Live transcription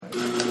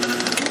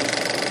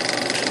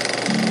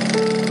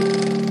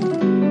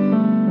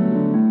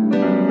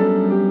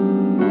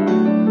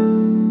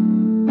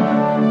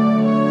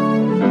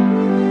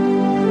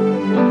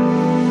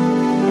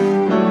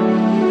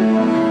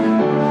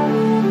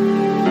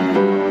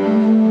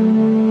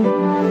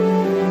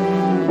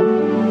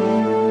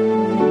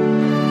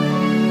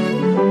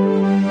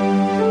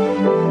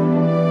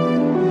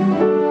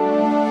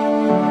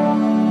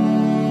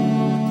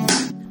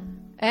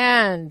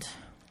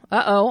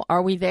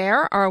Are we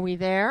there? Are we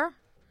there?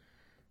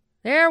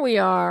 There we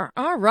are.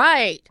 All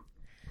right.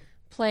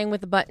 Playing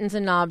with the buttons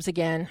and knobs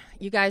again.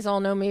 You guys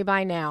all know me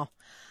by now.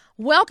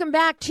 Welcome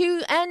back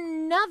to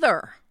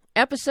another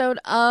episode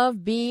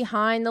of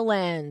Behind the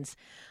Lens.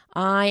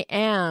 I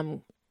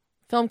am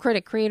film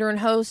critic, creator, and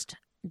host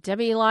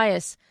Debbie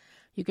Elias.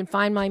 You can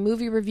find my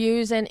movie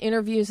reviews and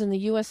interviews in the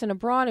U.S. and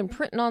abroad in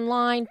print and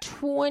online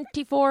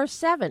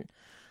 24/7,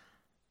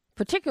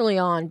 particularly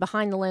on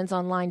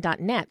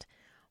BehindTheLensOnline.net.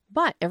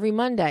 But every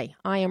Monday,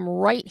 I am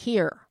right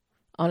here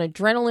on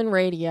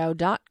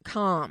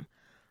AdrenalineRadio.com,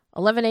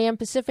 11 a.m.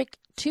 Pacific,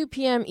 2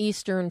 p.m.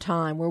 Eastern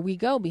Time, where we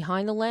go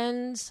behind the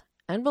lens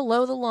and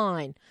below the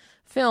line.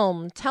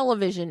 Film,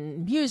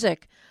 television,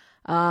 music,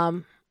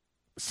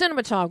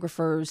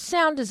 cinematographers,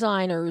 sound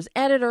designers,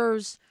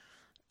 editors,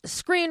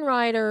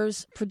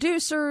 screenwriters,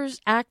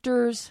 producers,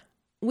 actors.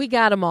 We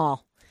got them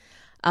all.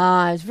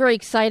 It's very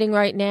exciting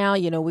right now.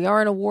 You know, we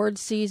are in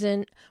awards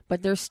season,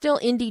 but there's still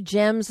indie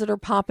gems that are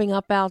popping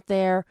up out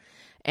there.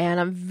 And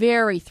I'm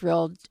very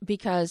thrilled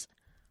because,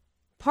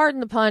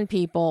 pardon the pun,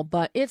 people,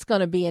 but it's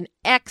going to be an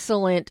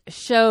excellent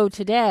show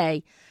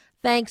today,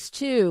 thanks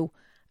to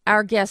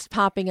our guest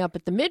popping up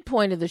at the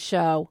midpoint of the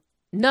show,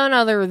 none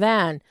other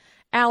than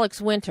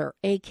Alex Winter,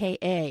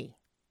 a.k.a.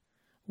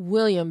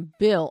 William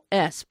Bill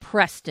S.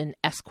 Preston,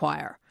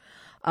 Esquire.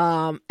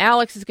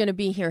 Alex is going to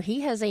be here.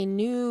 He has a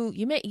new,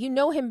 you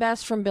know him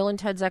best from Bill and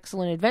Ted's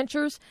Excellent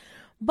Adventures,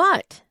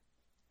 but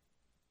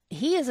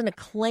he is an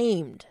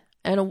acclaimed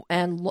and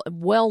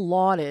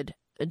well-lauded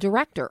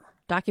director,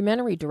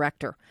 documentary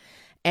director.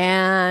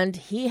 And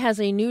he has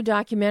a new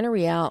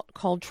documentary out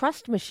called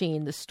Trust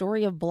Machine, the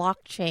story of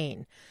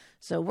blockchain.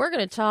 So we're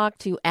going to talk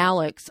to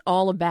Alex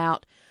all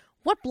about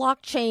what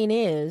blockchain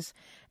is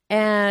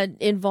and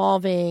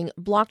involving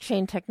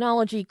blockchain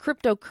technology,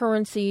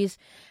 cryptocurrencies,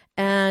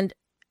 and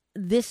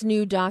this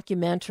new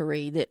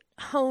documentary that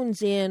hones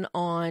in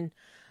on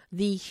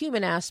the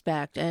human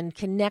aspect and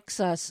connects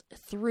us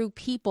through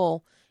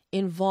people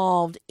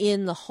involved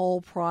in the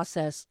whole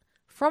process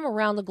from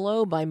around the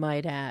globe, I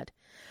might add.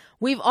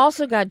 We've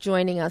also got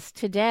joining us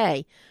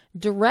today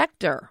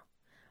director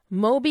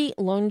Moby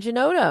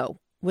Longinotto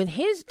with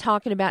his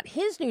talking about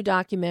his new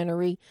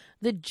documentary,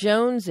 The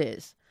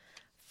Joneses.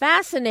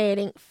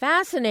 Fascinating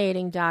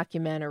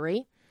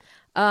documentary.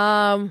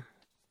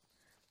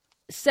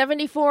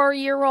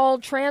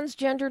 74-year-old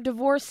transgender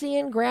divorcee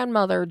and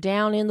grandmother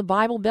down in the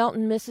Bible Belt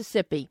in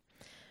Mississippi.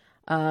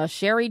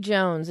 Sherry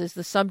Jones is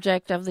the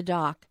subject of the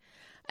doc.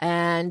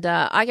 And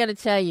I got to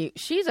tell you,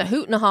 she's a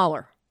hoot and a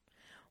holler.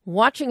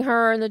 Watching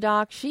her in the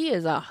doc, she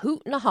is a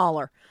hoot and a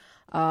holler.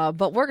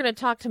 But we're going to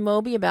talk to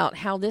Moby about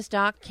how this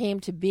doc came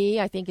to be.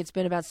 I think it's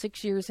been about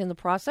 6 years in the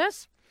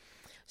process.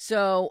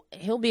 So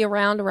he'll be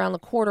around the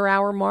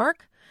quarter-hour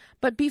mark.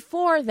 But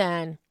before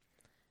then,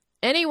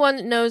 anyone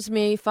that knows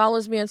me,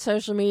 follows me on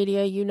social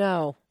media, you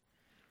know,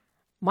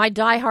 my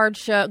diehard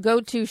show,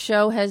 go-to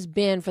show has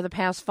been, for the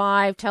past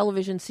 5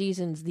 television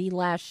seasons, The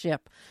Last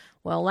Ship.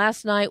 Well,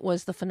 last night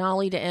was the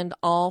finale to end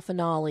all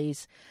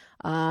finales.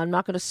 I'm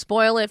not going to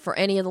spoil it for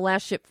any of the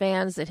Last Ship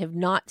fans that have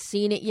not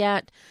seen it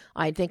yet.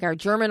 I think our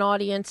German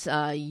audience,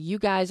 you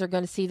guys are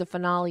going to see the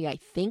finale, I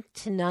think,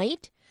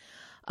 tonight.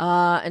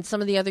 And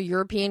some of the other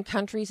European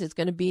countries, it's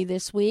going to be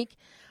this week.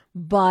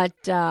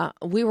 But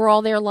we were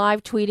all there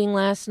live tweeting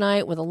last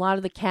night with a lot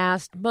of the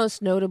cast,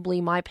 most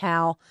notably my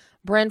pal,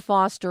 Bren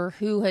Foster,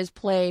 who has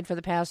played for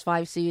the past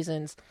 5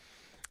 seasons,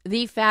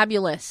 the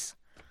fabulous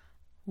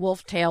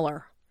Wolf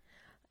Taylor.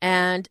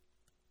 And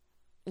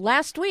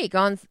last week,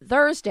 on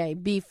Thursday,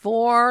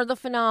 before the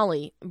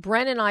finale,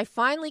 Bren and I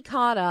finally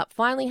caught up,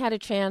 finally had a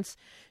chance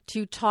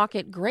to talk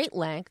at great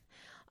length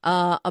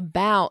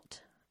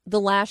about The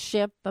Last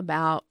Ship,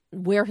 about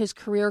where his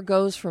career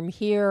goes from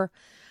here,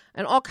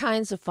 and all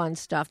kinds of fun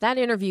stuff. That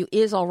interview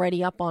is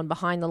already up on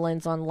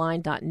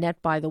BehindTheLensOnline.net,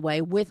 by the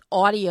way, with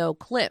audio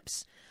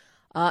clips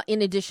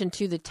in addition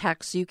to the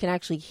text, so you can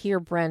actually hear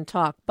Bren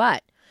talk.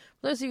 But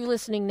for those of you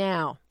listening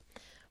now,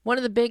 one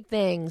of the big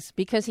things,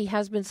 because he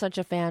has been such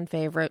a fan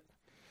favorite,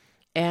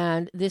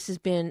 and this has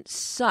been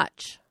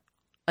such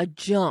a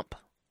jump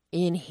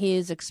in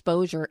his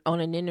exposure on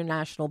an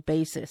international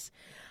basis,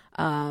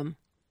 I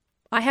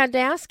had to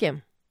ask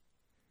him,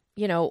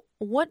 you know,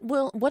 what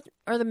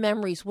are the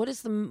memories? What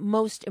is the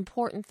most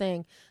important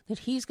thing that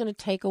he's going to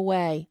take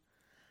away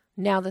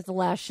now that The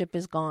Last Ship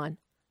is gone?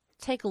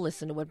 Take a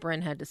listen to what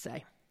Bren had to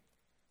say.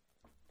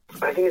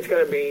 I think it's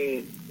going to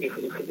be,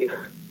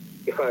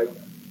 if I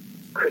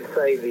could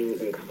say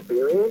the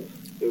experience,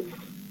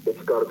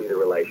 it's got to be the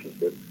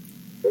relationship.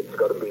 It's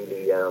got to be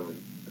the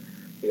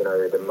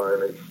the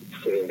moments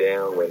sitting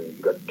down when you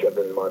got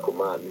Kevin Michael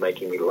Martin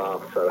making me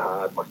laugh so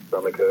hard, my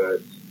stomach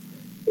hurts.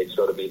 It's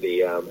got to be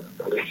the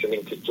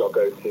listening to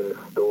Jocko Sims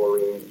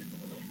stories,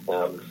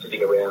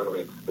 sitting around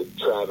with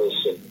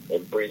Travis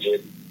and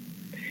Bridget,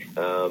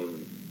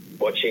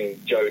 watching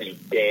Jody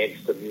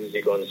dance to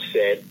music on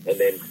set, and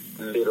then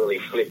literally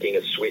flicking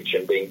a switch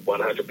and being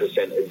 100%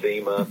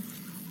 Azima.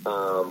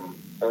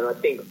 And I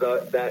think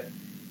that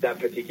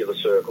particular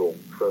circle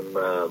from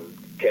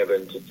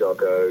Kevin to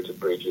Jocko to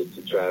Bridget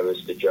to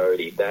Travis to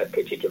Jody, that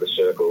particular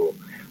circle,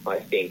 I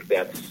think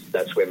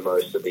that's where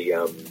most of the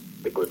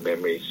good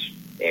memories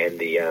and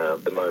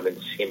the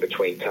moments in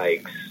between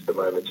takes, the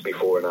moments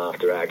before and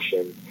after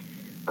action,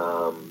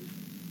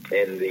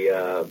 and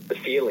the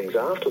feelings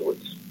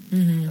afterwards.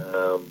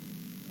 Mm-hmm.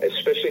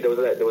 Especially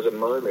there was a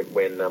moment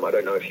when I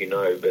don't know if you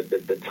know, but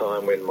the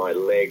time when my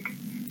leg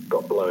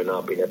got blown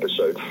up in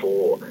episode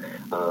 4.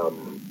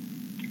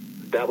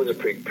 That was a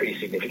pretty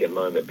significant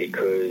moment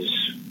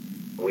because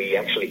we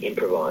actually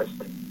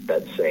improvised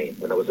that scene,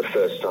 and that was the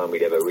first time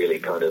we'd ever really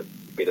kind of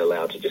been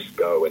allowed to just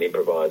go and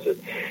improvise it.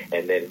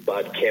 And then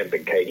Bud Kemp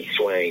and Katie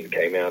Swain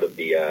came out of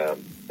the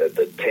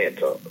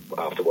tent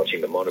after watching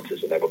the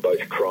monitors, and they were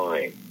both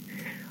crying.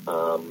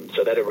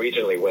 So that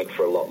originally went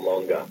for a lot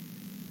longer,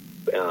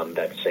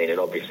 that scene, and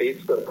obviously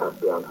it's got to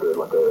cut down to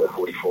like a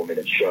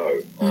 44-minute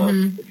show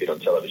if you're on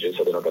television,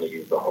 so they're not going to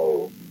use the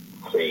whole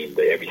scene,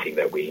 everything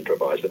that we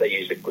improvised, but they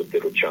used a good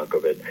little chunk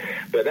of it.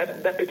 But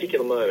that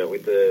particular moment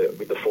with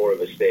the 4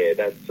 of us there,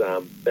 that's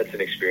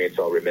an experience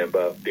I'll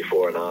remember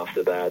before and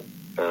after that.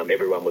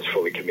 Everyone was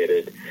fully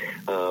committed,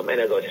 and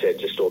as I said,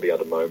 just all the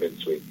other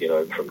moments with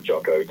from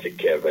Jocko to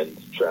Kevin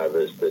to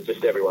Travis to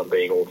just everyone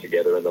being all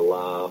together and the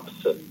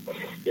laughs and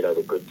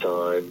the good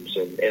times.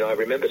 And I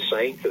remember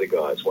saying to the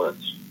guys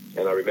once,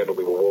 and I remember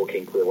we were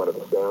walking to one of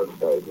the sound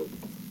stages,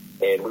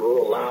 and we were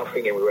all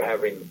laughing and we were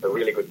having a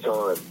really good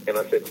time. And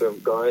I said to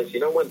them, guys,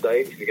 one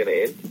day this is going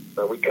to end.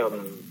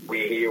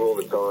 We're here all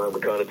the time.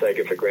 We kind of take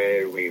it for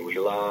granted. We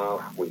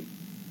laugh. We,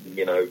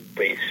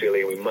 be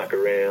silly. We muck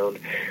around.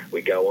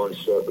 We go on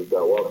set. We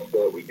go off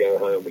set. We go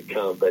home. We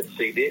come. But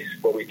see this,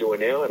 what we're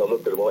doing now? And I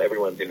looked at them all.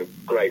 Everyone's in a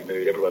great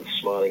mood. Everyone's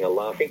smiling and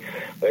laughing.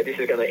 But this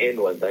is going to end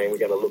one day, and we're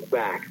going to look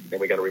back and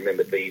we're going to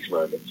remember these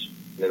moments.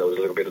 And then there was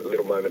a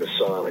little moment of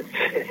silence.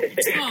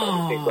 It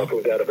seemed like it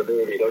was out of a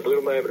movie. There was a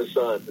little moment of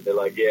silence, and they're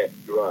like, yeah,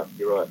 you're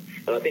right.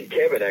 And I think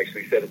Kevin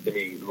actually said it to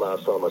me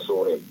last time I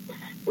saw him.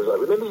 He was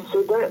like, remember you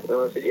said that? And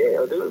I said,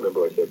 yeah, I do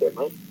remember I said that,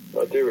 mate.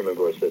 I do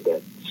remember I said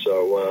that.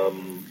 So,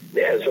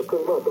 so of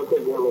course, I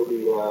think there will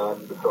be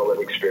the solid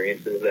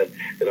experiences that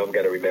I'm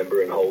going to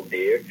remember and hold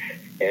dear.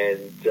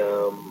 And,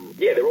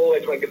 they're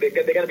always they're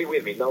going to be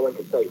with me. No one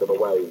can take them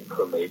away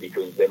from me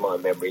because they're my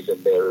memories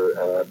and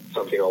they're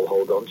something I'll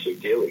hold on to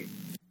dearly.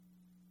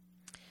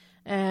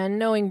 And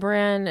knowing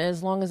Bran,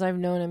 as long as I've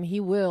known him, he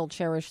will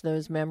cherish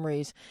those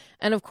memories.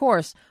 And, of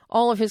course,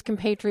 all of his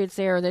compatriots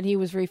there that he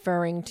was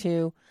referring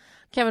to,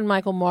 Kevin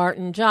Michael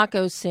Martin,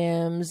 Jocko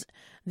Sims,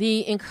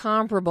 the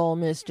incomparable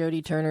Miss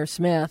Jodie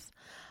Turner-Smith,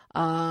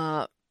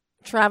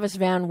 Travis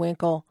Van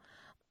Winkle,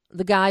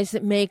 the guys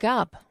that make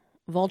up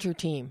Vulture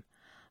Team.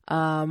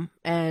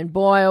 And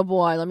boy, oh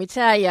boy, let me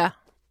tell you,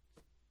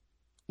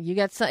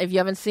 if you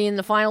haven't seen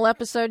the final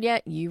episode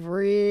yet, you've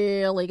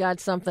really got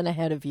something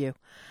ahead of you.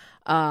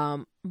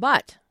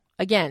 But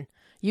again,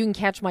 you can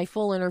catch my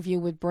full interview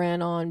with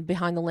Bran on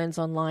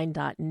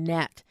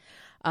BehindTheLensOnline.net.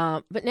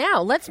 But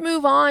now let's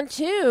move on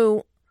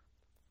to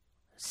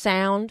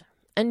sound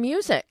and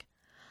music.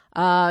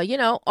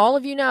 All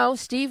of you know,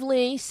 Steve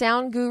Lee,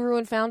 sound guru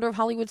and founder of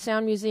Hollywood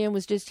Sound Museum,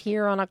 was just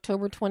here on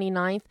October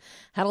 29th.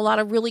 Had a lot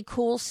of really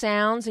cool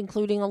sounds,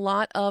 including a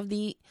lot of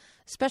the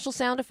special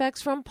sound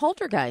effects from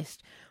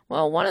Poltergeist.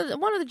 Well, one of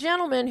the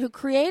gentlemen who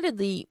created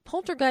the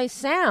Poltergeist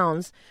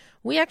sounds,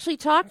 we actually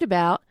talked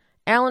about,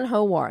 Alan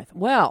Howarth.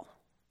 Well,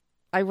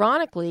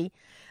 ironically,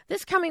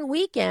 this coming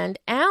weekend,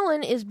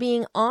 Alan is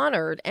being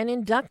honored and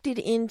inducted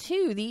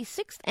into the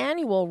 6th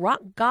Annual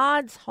Rock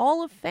Gods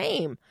Hall of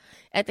Fame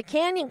at the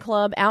Canyon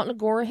Club out in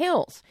Agora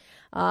Hills.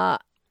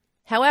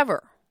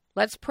 However,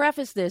 let's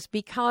preface this,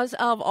 because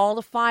of all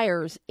the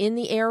fires in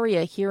the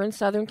area here in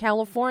Southern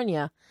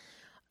California,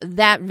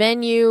 that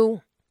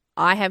venue,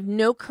 I have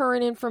no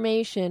current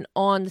information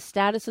on the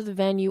status of the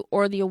venue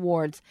or the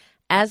awards.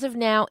 As of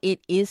now, it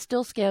is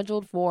still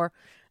scheduled for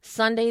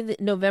Sunday,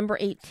 November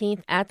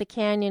 18th at the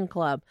Canyon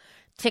Club.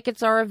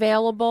 Tickets are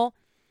available.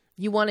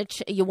 You want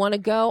to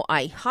go?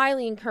 I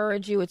highly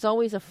encourage you. It's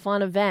always a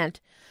fun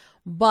event,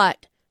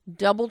 but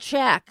double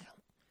check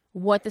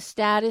what the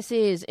status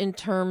is in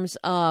terms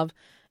of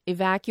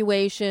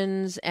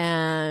evacuations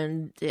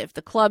and if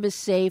the club is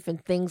safe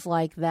and things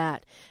like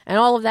that. And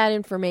all of that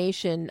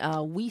information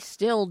we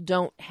still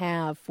don't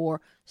have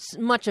for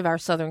much of our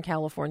Southern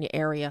California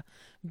area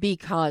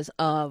because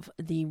of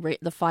the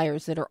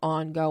fires that are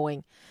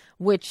ongoing,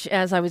 which,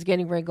 as I was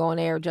getting ready to go on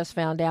air, just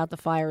found out the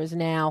fire is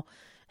now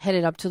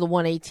headed up to the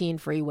 118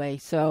 freeway.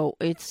 So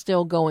it's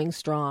still going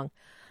strong.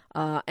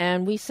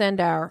 And we send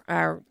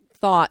our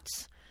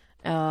thoughts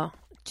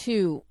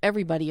to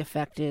everybody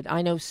affected.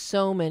 I know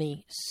so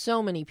many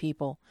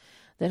people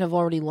that have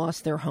already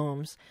lost their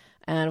homes.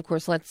 And of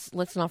course,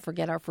 let's not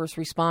forget our first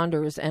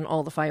responders and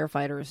all the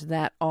firefighters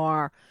that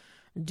are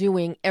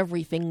doing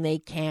everything they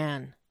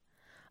can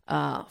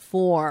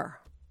for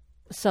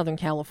Southern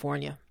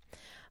California.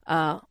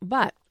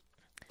 But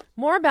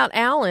more about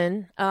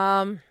Alan.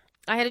 I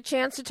had a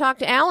chance to talk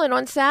to Alan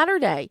on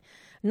Saturday,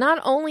 not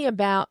only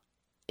about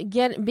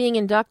being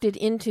inducted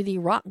into the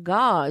Rock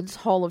Gods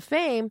Hall of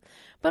Fame,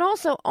 but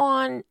also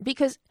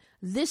because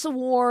this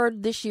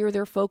award this year,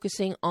 they're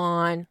focusing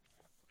on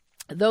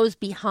those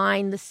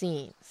behind the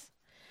scenes,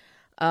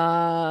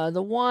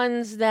 the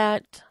ones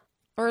that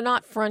are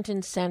not front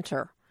and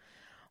center,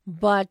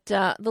 but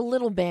the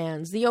little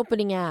bands, the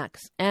opening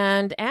acts.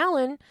 And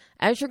Alan,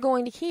 as you're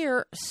going to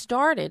hear,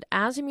 started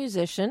as a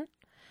musician,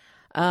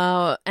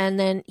 and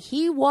then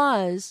he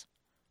was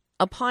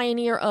a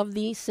pioneer of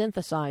the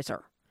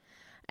synthesizer.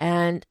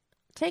 And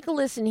take a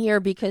listen here,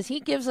 because he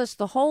gives us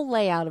the whole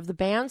layout of the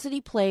bands that he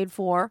played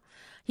for.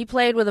 He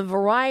played with a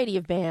variety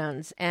of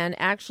bands and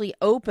actually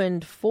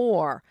opened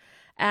for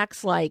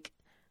acts like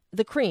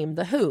The Cream,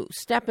 The Who,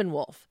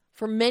 Steppenwolf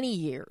for many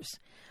years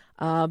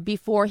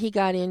before he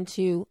got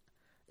into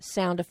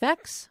sound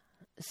effects,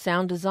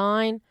 sound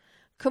design,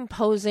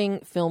 composing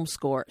film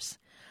scores.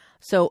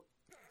 So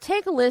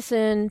take a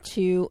listen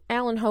to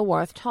Alan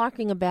Howarth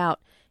talking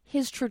about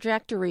his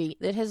trajectory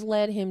that has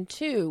led him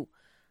to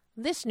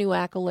this new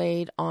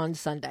accolade on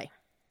Sunday.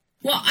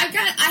 Well,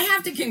 I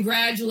have to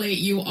congratulate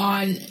you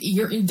on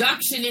your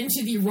induction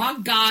into the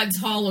Rock Gods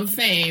Hall of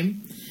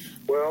Fame.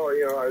 Well,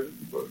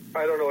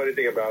 I don't know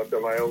anything about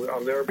them.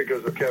 I'm there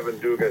because of Kevin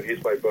Dugan.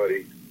 He's my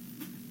buddy.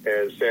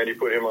 And Sandy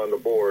put him on the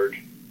board.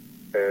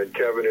 And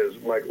Kevin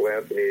is Michael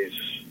Anthony's,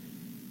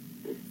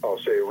 I'll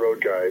say,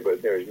 road guy,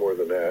 but he's more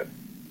than that.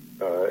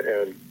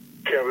 And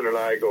Kevin and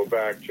I go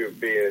back to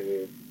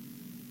being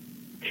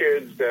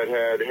kids that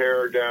had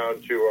hair down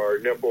to our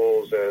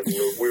nipples, and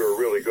we were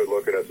really good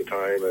looking at the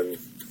time, and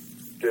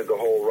did the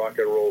whole rock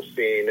and roll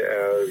scene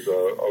as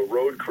a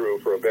road crew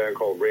for a band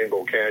called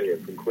Rainbow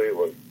Canyon from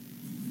Cleveland.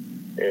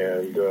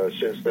 And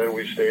since then,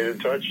 we've stayed in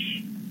touch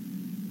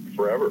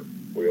forever.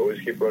 We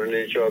always keep running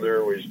into each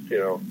other.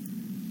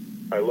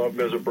 I love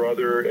him as a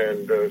brother,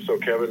 and so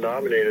Kevin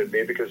nominated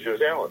me because he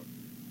says, Alan,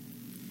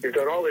 you've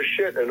done all this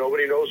shit and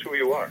nobody knows who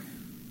you are.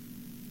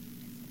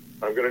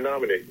 I'm going to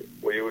nominate you.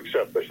 Will you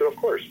accept? I said, of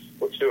course.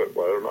 Let's do it.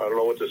 Well, I don't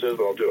know what this is,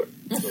 but I'll do it.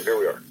 So here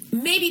we are.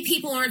 Maybe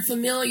people aren't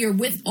familiar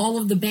with all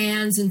of the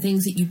bands and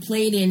things that you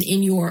played in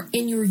your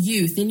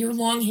youth, in your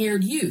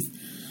long-haired youth.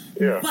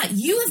 Yeah. But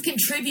you have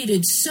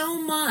contributed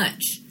so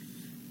much,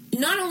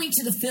 not only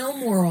to the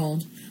film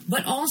world,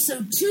 but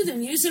also to the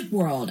music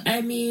world.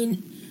 I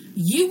mean,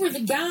 you were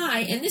the guy,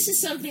 and this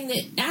is something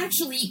that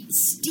actually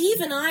Steve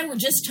and I were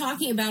just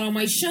talking about on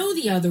my show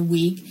the other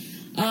week,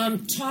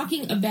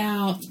 talking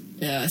about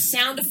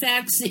sound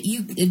effects that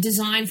you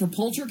designed for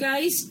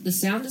Poltergeist, the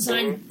sound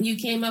design you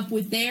came up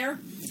with there,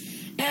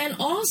 and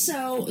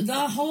also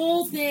the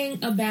whole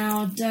thing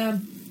about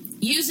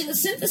using a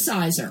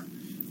synthesizer.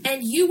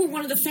 And you were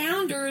one of the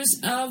founders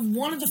of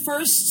one of the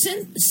first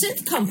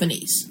synth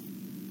companies.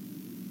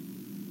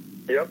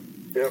 Yep.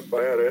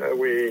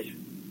 It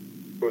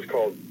was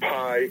called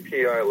Pi,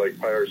 P-I, like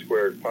Pi R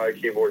Squared, Pi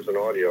Keyboards and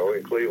Audio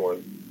in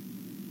Cleveland.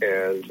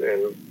 And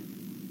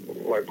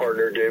my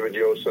partner, David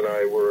Yost, and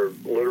I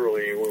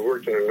we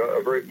worked in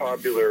a very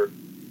popular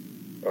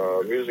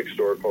music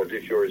store called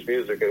DeFiore's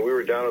Music, and we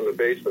were down in the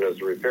basement as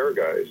the repair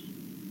guys.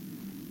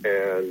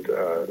 And,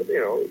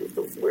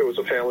 it was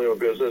a family-owned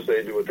business.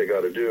 They do what they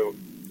got to do.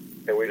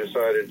 And we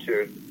decided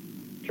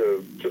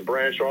to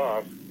branch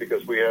off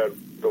because we had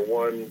the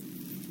one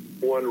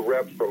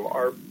rep from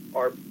ARP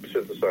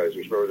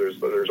synthesizers. Remember,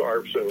 there's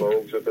ARPs and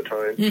Moogs at the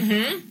time.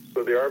 Mm-hmm.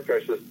 So the ARP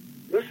guy says,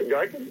 listen,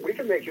 we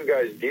can make you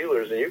guys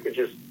dealers, and you could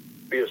just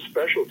be a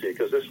specialty,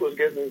 because this was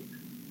getting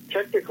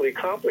technically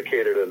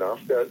complicated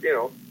enough that,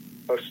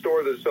 a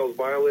store that sells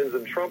violins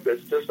and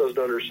trumpets just doesn't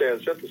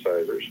understand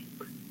synthesizers.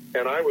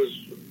 And I was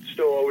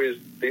still always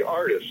the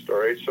artist, all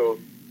right? So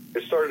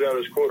it started out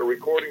as, quote, a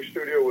recording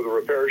studio with a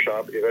repair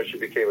shop. It eventually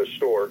became a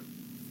store.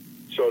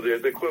 So the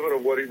equivalent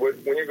of when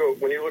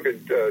you look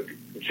at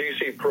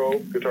GC Pro,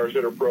 Guitar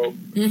Center Pro,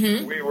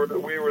 mm-hmm. we were the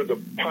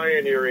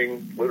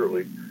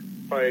literally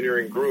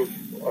pioneering group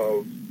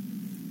of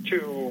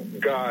two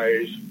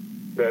guys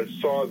that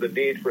saw the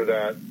need for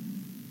that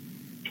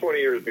 20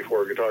 years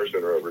before Guitar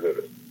Center ever did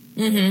it.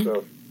 Mm-hmm.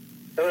 So,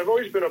 and I've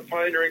always been a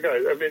pioneering guy.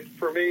 I mean,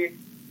 for me,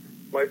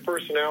 my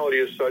personality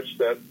is such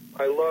that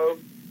I love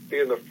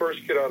being the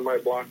first kid on my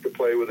block to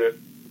play with it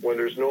when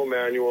there's no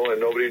manual and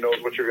nobody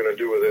knows what you're going to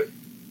do with it,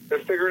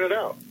 and figuring it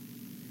out.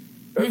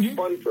 That's mm-hmm.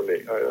 fun for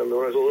me. When I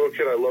was a little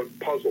kid, I loved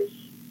puzzles.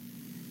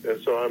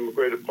 And so I'm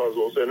great at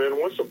puzzles. And then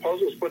once the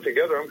puzzle's put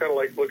together, I'm kind of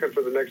like looking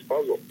for the next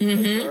puzzle.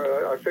 Mm-hmm. All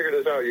right, I figured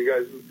this out. You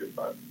guys,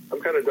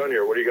 I'm kind of done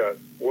here. What do you got?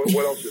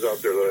 What else is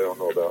out there that I don't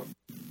know about?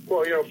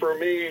 Well, for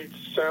me,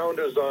 sound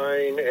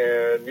design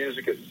and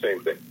music is the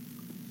same thing.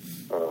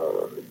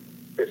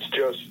 It's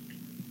just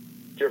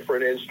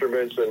different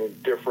instruments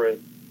and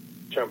different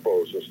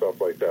tempos and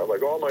stuff like that.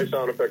 Like all my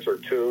sound effects are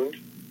tuned.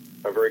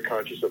 I'm very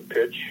conscious of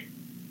pitch,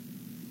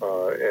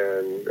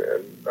 and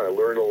I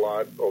learned a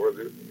lot over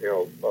the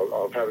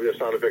of having the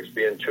sound effects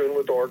be in tune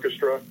with the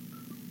orchestra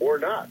or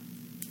not.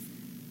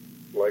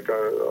 Like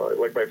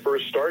my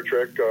first Star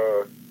Trek,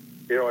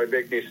 I'd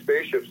make these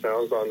spaceship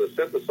sounds on the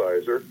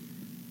synthesizer,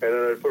 and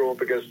then I'd put them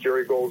up against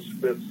Jerry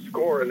Goldsmith's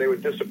score, and they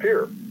would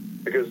disappear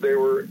because they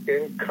were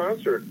in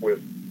concert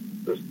with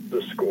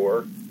the score,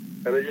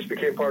 and they just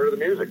became part of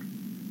the music.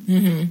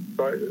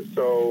 Mm-hmm.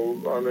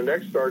 So on the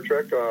next Star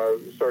Trek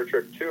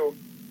 2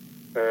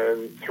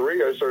 and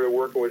 3, I started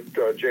working with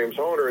James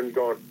Horner and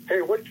going,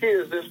 hey, what key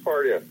is this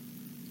part in?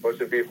 Oh, it's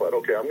in B flat.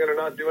 Okay, I'm going to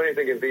not do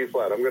anything in B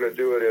flat. I'm going to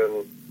do it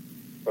in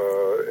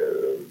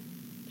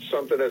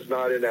something that's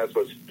not in that,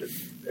 so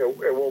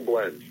it won't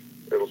blend.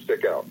 It'll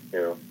stick out,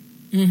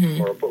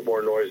 mm-hmm. Or I'll put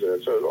more noise in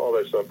it. So all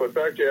that stuff. But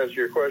back to answer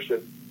your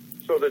question.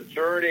 So the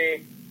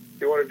journey,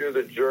 you want to do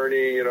the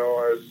journey,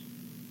 as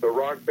the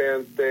rock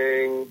band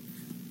thing.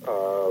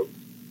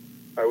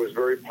 I was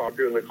very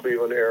popular in the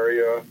Cleveland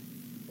area.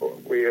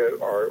 We had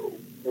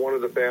one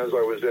of the bands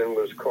I was in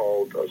was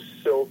called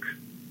Silk.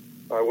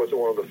 I wasn't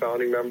one of the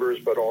founding members,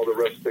 but all the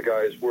rest of the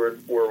guys were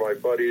my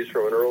buddies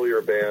from an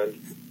earlier band.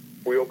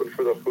 We opened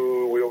for The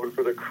Who. We opened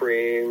for The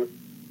Cream,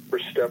 for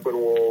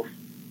Steppenwolf.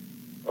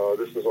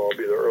 This is all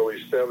be the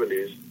early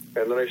 70s.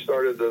 And then I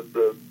started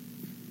the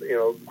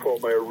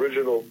quote, my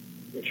original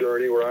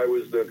journey where I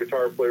was the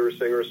guitar player,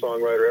 singer,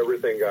 songwriter,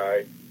 everything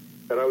guy.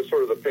 And I was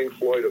sort of the Pink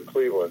Floyd of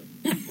Cleveland.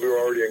 We were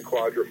already in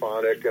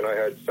quadraphonic, and I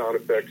had sound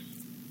effects.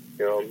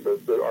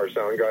 Our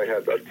sound guy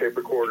had a tape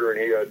recorder,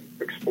 and he had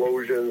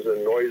explosions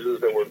and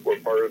noises that were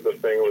part of the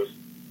thing.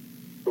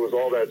 It was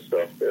all that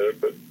stuff.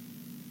 But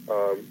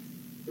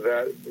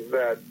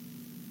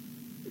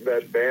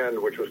that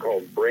band, which was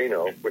called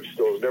Braino, which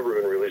still has never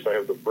been released. I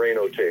have the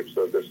Braino tapes,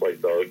 so that's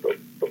like the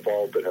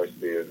vault that has to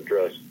be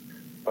addressed.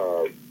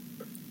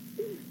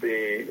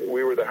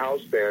 We were the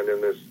house band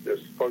in this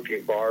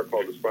funky bar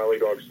called the Smiling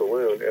Dog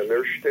Saloon, and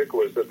their shtick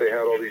was that they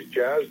had all these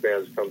jazz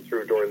bands come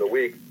through during the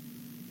week,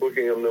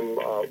 booking them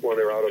when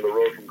they were out on the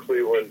road from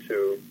Cleveland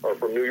or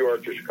from New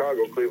York to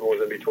Chicago. Cleveland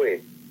was in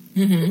between.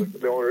 Mm-hmm. So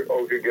the owner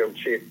could get them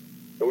cheap.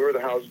 And we were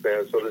the house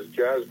band, so this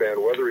jazz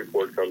band, Weather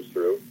Report, comes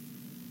through,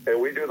 and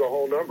we do the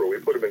whole number. We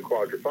put them in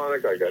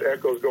quadraphonic. I got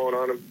echoes going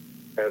on them,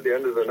 and at the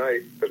end of the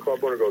night, the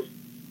club owner goes,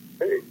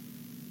 hey,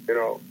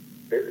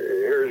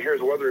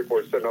 here's Weather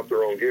Report setting up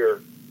their own gear.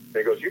 And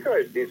he goes, you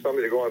guys need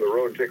somebody to go on the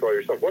road and take all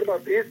your stuff. What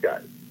about these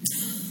guys?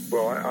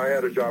 Well, I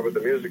had a job at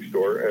the music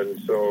store, and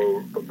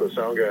so the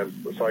sound guy,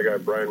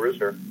 Brian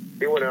Risner,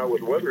 he went out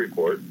with Weather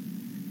Report,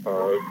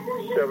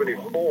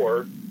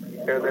 74,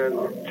 and then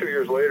 2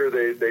 years later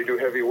they do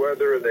Heavy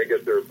Weather, and they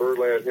get their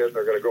Birdland hit, and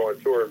they're going to go on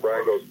tour, and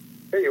Brian goes,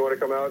 hey, you want to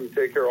come out and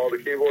take care of all the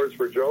keyboards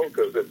for Joe?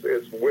 Because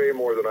it's way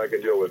more than I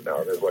can deal with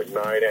now. There's like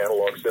 9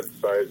 analog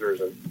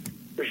synthesizers, and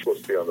they're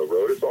supposed to be on the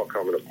road. It's all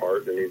coming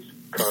apart and needs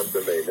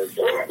constant maintenance,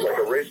 like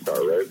a race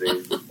car, right?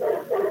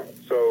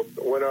 So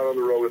went out on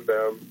the road with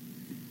them.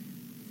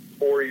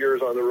 4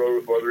 years on the road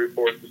with Weather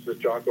Report. This is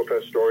Jaco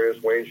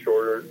Pastorius, Wayne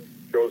Shorter,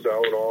 Joe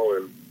Zawinul,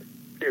 and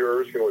Peter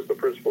Erskine was the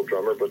principal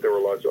drummer, but there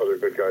were lots of other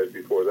good guys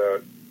before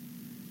that.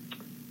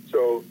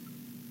 So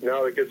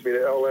now that gets me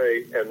to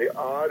L.A., and the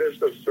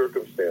oddest of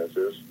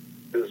circumstances,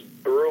 this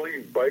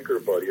burly biker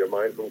buddy of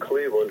mine from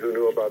Cleveland who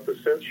knew about the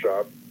synth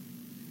shop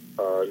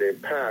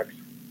named Pax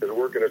is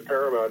working at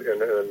Paramount in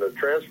the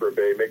transfer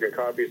bay making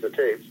copies of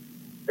tapes,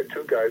 and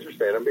 2 guys are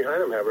standing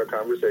behind him having a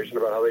conversation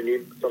about how they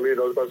need somebody who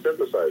knows about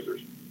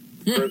synthesizers.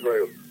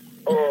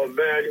 Oh,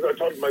 man, you got to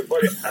talk to my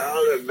buddy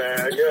Alan,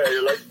 man. Yeah,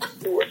 you're like,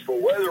 what's for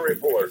Weather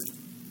Report?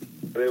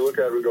 And they look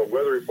at it and go,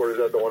 Weather Report, is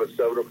that the one at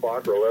 7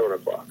 o'clock or 11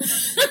 o'clock?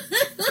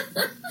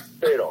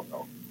 They don't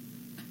know.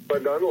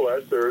 But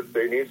nonetheless,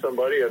 they need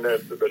somebody, and then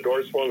the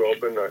door swung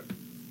open.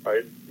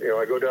 I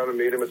go down and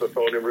meet him. It's a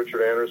fellow named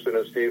Richard Anderson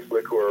and Steve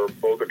Flick, who are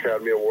both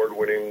Academy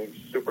Award-winning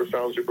super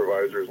sound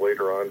supervisors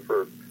later on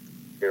for,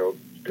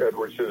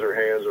 Edward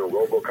Scissorhands and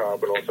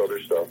RoboCop and all this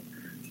other stuff.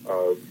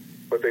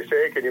 But they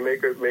say, hey, can you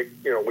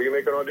will you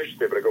make an audition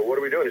tape? And I go, what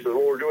are we doing? He says,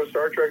 well, we're doing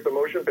Star Trek The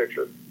Motion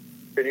Picture.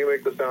 Can you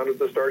make the sound of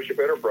the Starship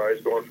Enterprise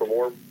going from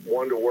Warp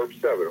 1 to Warp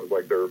 7? It was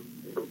like their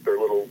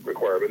little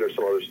requirement. There's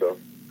some other stuff.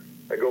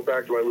 I go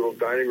back to my little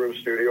dining room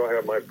studio. I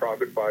have my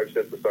Prophet 5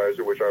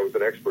 synthesizer, which I was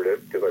an expert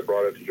at because I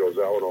brought it to Joe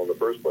Zawinul in the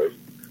first place.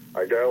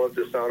 I dial up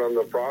the sound on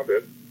the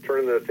Prophet,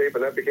 turn in the tape,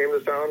 and that became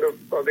the sound of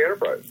the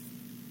Enterprise.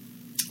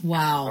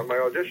 Wow. On my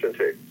audition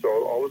tape. So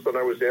all of a sudden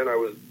I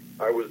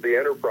was the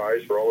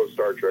Enterprise for all of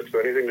Star Trek. So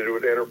anything to do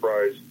with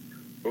Enterprise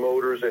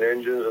motors and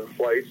engines and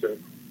flights.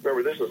 And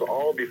remember, this is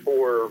all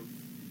before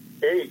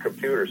any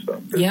computer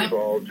stuff. This is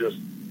all just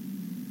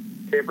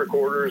tape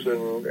recorders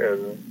and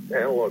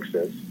analog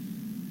synths.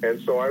 And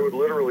so I would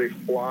literally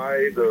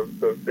fly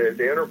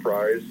the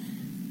Enterprise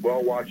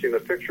while watching the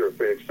picture of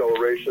the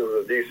accelerations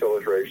and the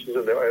decelerations,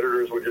 and the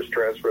editors would just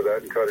transfer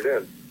that and cut it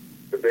in.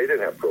 But they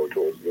didn't have Pro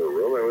Tools in the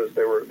room.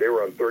 They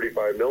were on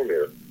 35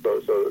 millimeter.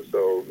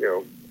 So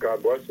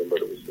God bless them,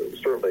 but it was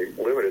certainly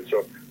limited.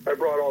 So I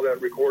brought all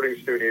that recording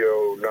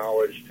studio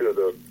knowledge to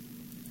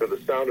the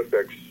sound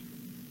effects,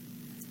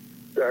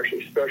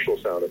 actually special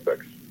sound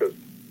effects, because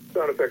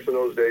sound effects in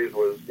those days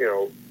was,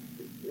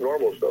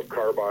 normal stuff,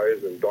 car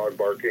buys and dog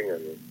barking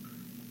and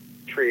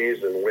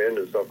trees and wind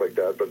and stuff like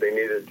that, but they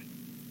needed,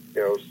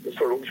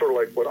 sort of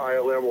like what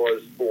ILM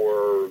was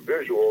for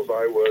visuals,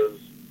 I was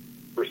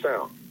for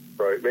sound,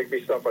 right? Make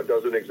me stuff that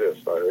doesn't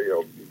exist.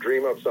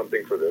 Dream up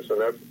something for this,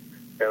 and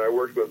I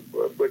worked with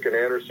Flick and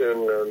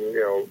Anderson, and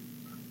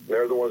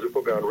they're the ones that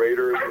put me on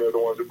Raiders, and they're the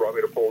ones that brought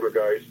me to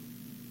Poltergeist,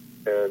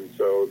 and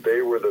so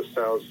they were the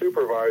sound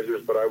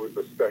supervisors, but I was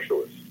the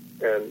specialist,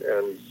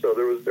 and so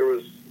there was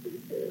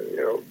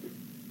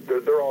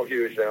they're all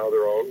huge now.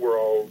 We're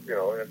all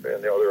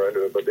and the other end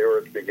of it, but they were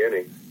at the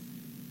beginning,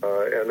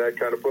 and that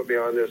kind of put me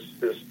on this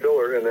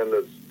pillar. And then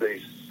the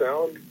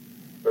sound,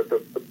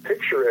 the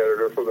picture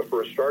editor for the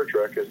first Star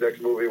Trek, his next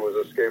movie was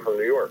Escape from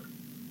New York,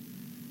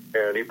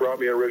 and he brought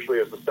me originally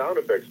as the sound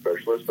effects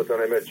specialist. But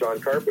then I met John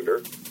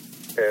Carpenter,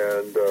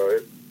 and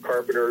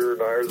Carpenter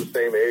and I are the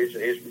same age,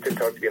 and he's from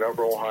Kentucky and I'm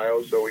from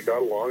Ohio, so we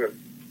got along. And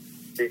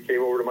he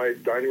came over to my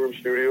dining room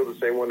studio, the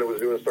same one that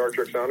was doing Star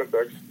Trek sound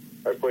effects.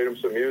 I played him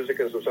some music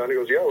and some sound. He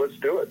goes, yeah, let's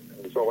do it.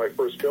 And so my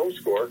first film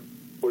score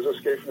was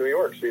Escape from New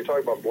York. So you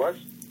talk about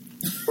blessed.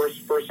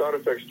 First sound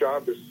effects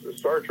job is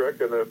Star Trek,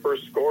 and the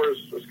first score is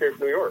Escape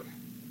from New York.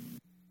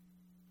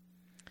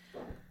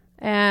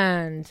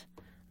 And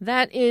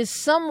that is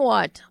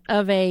somewhat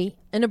of an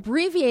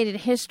abbreviated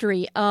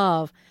history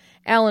of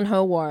Alan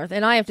Howarth.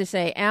 And I have to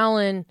say,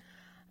 Alan,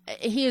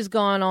 he has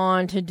gone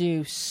on to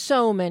do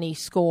so many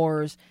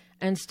scores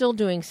and still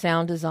doing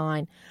sound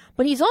design.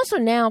 But he's also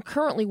now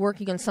currently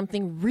working on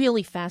something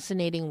really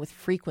fascinating with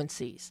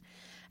frequencies.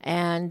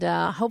 And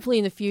hopefully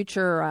in the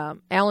future,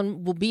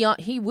 Alan will be on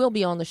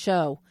the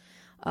show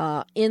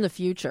in the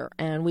future,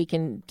 and we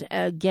can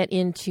get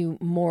into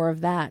more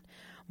of that.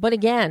 But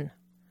again,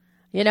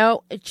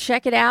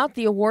 check it out.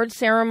 The award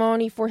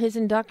ceremony for his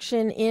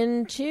induction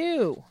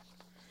into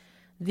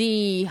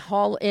the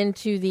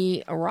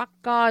Rock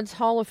Gods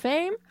Hall of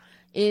Fame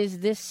is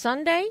this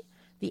Sunday,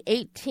 the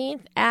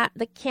 18th, at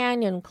the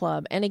Canyon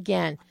Club. And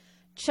again,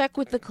 check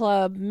with the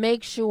club,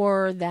 make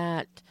sure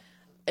that,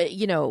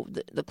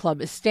 the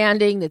club is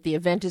standing, that the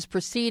event is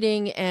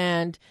proceeding,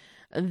 and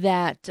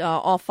that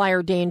all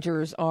fire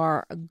dangers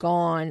are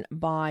gone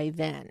by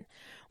then.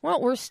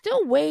 Well, we're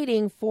still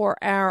waiting for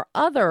our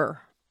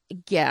other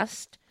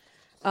guest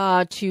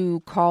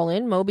to call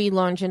in, Moby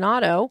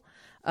Longinato,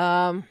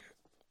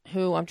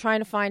 who I'm trying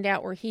to find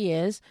out where he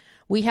is.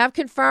 We have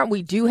confirmed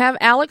we do have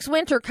Alex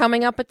Winter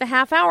coming up at the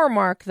half-hour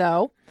mark,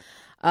 though.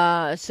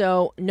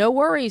 So no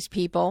worries,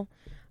 people.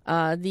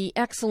 The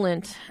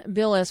excellent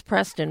Bill S.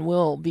 Preston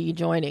will be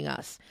joining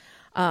us.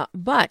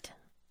 But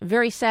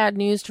very sad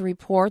news to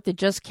report that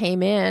just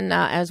came in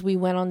as we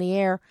went on the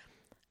air.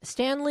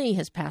 Stan Lee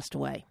has passed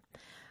away.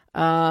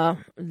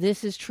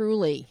 This is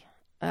truly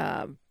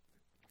at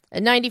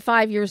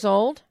 95 years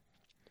old,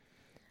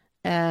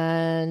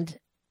 and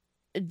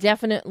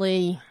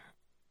definitely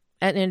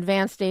at an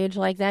advanced age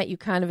like that, you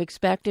kind of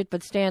expect it,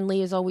 but Stan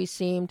Lee has always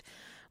seemed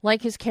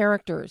like his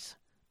characters,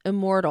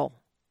 immortal,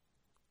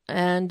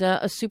 and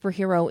a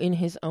superhero in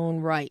his own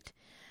right.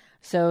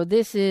 So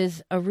this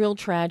is a real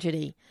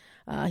tragedy.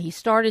 He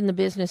started in the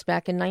business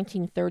back in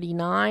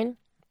 1939,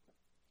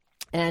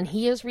 and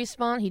he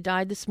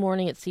died this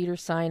morning at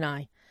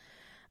Cedars-Sinai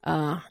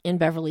in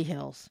Beverly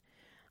Hills.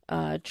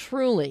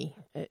 Truly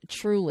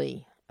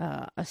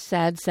a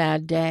sad,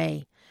 sad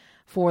day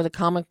for the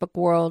comic book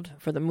world,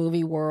 for the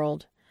movie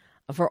world,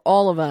 for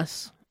all of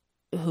us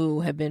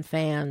who have been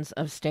fans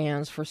of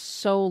Stan's for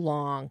so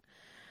long.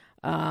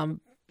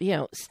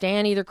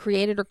 Stan either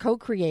created or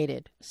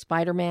co-created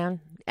Spider-Man,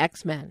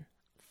 X-Men,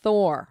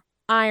 Thor,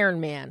 Iron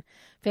Man,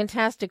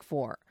 Fantastic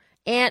Four,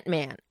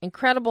 Ant-Man,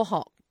 Incredible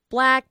Hulk,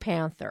 Black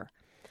Panther.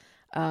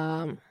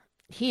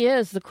 He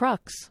is the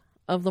crux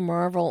of the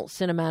Marvel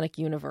Cinematic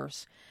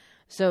Universe.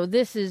 So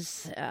this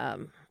is,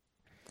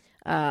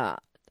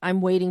 I'm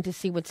waiting to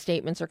see what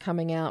statements are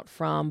coming out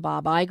from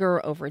Bob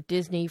Iger over at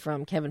Disney,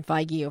 from Kevin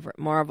Feige over at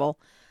Marvel.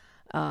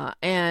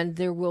 And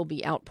there will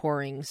be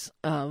outpourings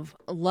of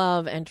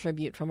love and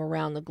tribute from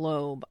around the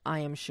globe, I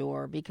am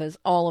sure, because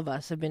all of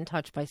us have been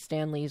touched by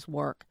Stan Lee's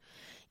work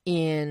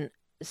in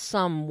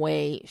some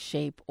way,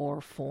 shape,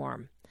 or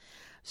form.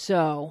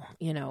 So,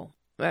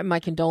 my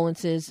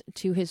condolences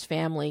to his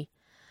family,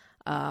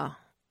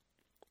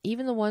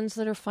 even the ones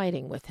that are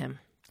fighting with him.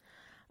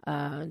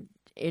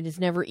 It is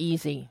never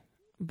easy,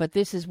 but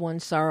this is one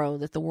sorrow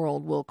that the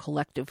world will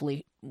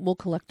collectively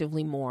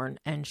mourn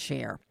and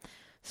share.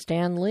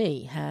 Stan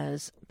Lee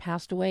has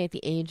passed away at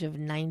the age of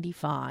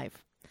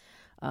 95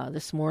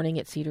 this morning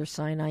at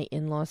Cedars-Sinai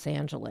in Los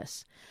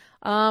Angeles.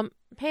 Pam,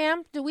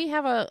 do we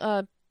have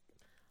a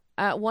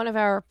one of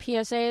our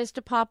PSAs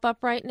to pop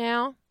up right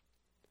now?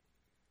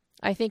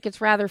 I think it's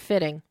rather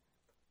fitting.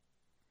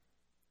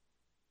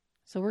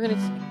 So we're going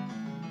to...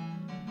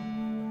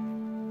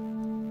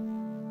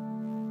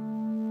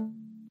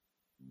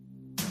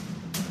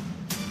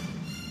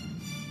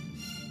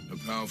 A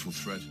powerful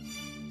threat.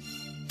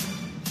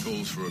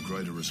 calls for a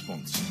greater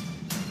response.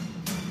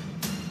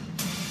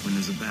 When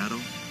there's a battle,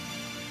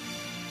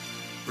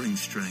 bring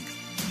strength.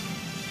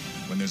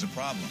 When there's a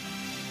problem,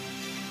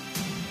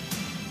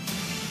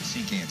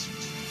 seek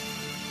answers.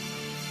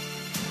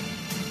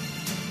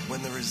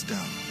 When there is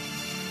doubt,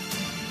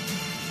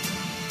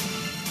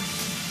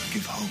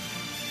 give hope.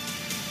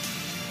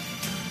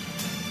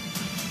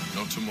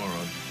 Not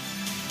tomorrow.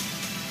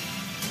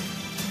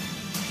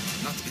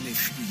 Not in a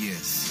few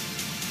years,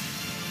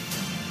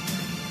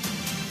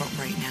 but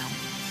right now.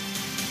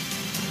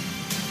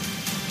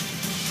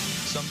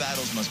 Some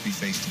battles must be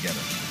faced together.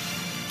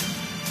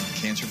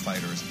 Cancer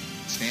fighters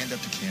stand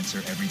up to cancer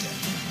every day.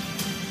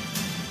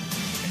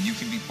 And you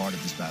can be part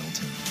of this battle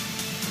too.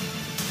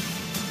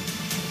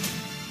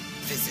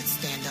 Visit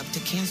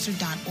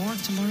standuptocancer.org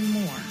to learn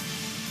more.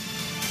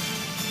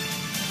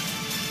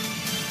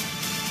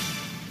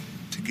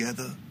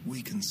 Together,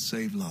 we can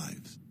save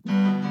lives.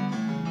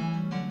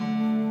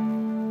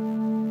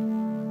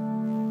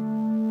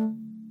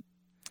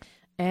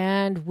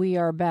 And we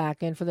are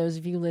back. And for those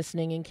of you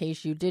listening, in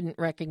case you didn't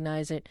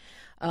recognize it,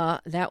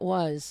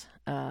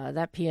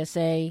 that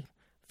PSA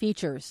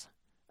features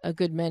a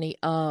good many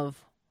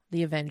of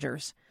the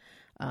Avengers.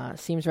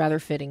 Seems rather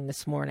fitting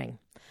this morning.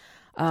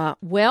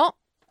 Well,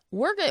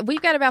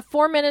 we've got about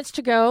 4 minutes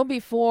to go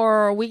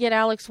before we get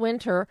Alex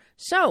Winter.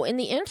 So in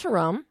the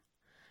interim,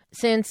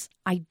 since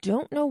I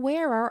don't know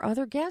where our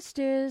other guest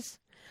is,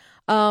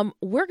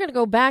 we're going to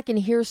go back and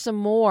hear some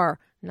more.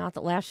 Not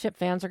that Last Ship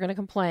fans are going to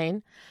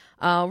complain.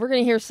 We're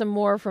going to hear some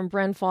more from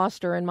Bren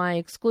Foster in my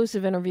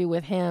exclusive interview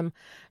with him,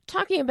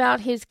 talking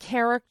about his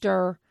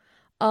character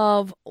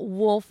of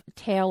Wolf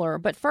Taylor.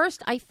 But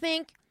first, I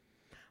think,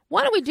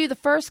 why don't we do the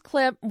first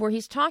clip where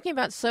he's talking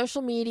about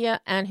social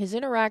media and his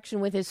interaction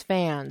with his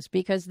fans,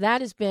 because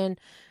that has been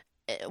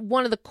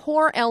one of the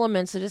core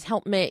elements that has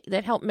helped make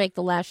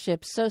The Last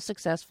Ship so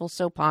successful,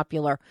 so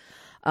popular.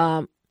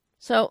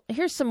 So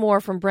here's some more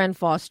from Bren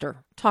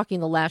Foster talking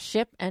The Last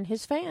Ship and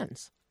his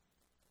fans.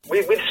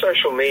 With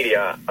social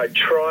media, I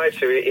try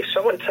to, if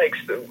someone takes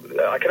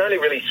I can only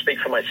really speak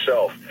for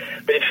myself,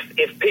 but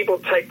if people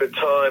take the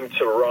time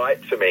to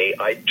write to me,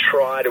 I'm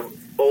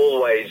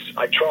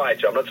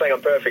not saying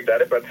I'm perfect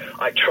at it, but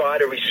I try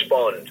to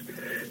respond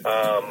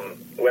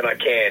when I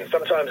can.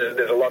 Sometimes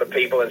there's a lot of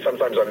people, and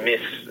sometimes I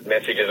miss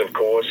messages, of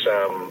course,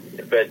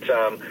 but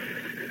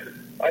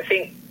I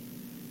think,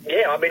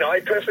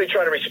 I personally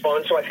try to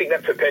respond, so I think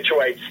that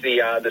perpetuates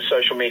the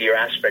social media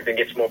aspect and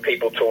gets more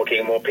people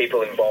talking, more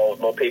people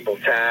involved, more people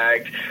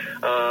tagged.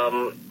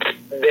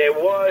 There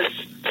was,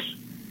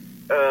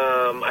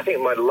 I think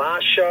my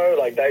last show,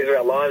 like Days of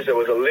Our Lives, there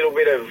was a little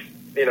bit of,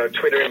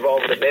 Twitter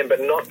involvement then, but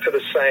not to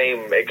the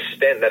same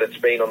extent that it's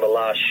been on The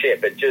Last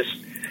Ship. It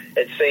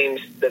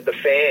seems that the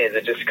fans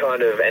are just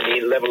kind of, and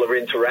the level of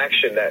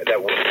interaction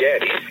that we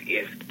get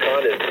is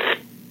kind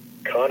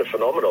of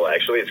phenomenal,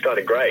 actually. It's kind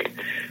of great.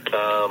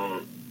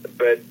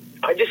 But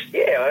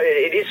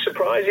it is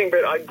surprising,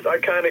 but I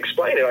can't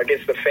explain it. I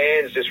guess the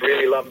fans just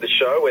really love the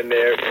show, and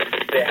they're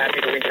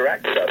happy to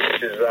interact with us,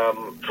 which is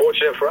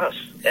fortunate for us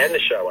and the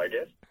show, I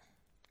guess.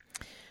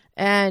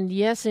 And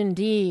yes,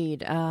 indeed,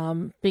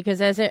 because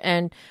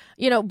Bren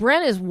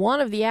is one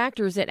of the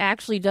actors that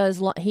actually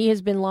he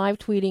has been live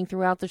tweeting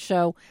throughout the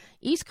show,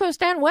 East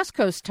Coast and West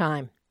Coast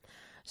time.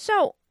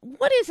 So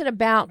what is it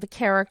about the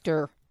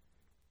character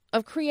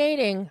of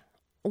creating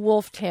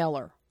Wolf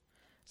Taylor?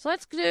 So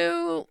let's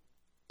do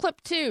clip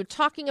 2,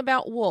 talking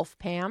about Wolf,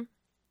 Pam.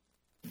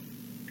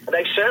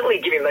 They've certainly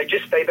given him,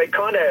 they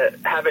kind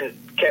of haven't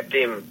kept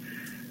him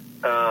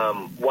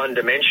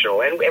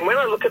one-dimensional. And when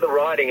I look at the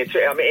writing,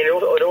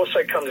 it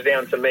also comes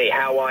down to me,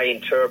 how I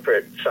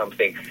interpret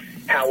something,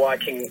 how I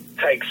can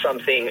take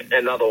something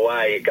another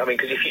way. I mean,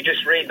 because if you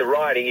just read the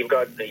writing, you've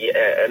got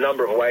a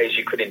number of ways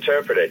you could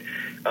interpret it.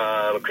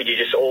 Could you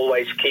just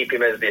always keep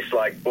him as this,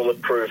 like,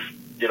 bulletproof,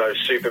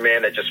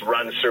 Superman that just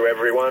runs through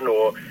everyone?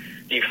 Or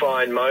do you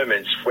find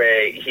moments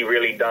where he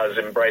really does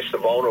embrace the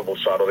vulnerable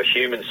side or the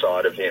human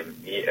side of him?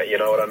 You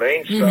know what I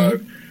mean? Mm-hmm. So,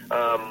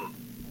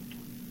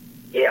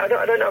 I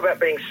don't know about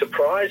being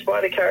surprised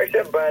by the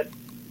character, but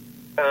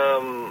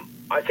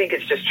I think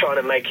it's just trying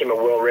to make him a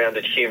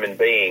well-rounded human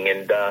being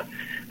and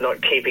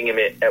not keeping him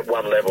at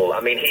one level. I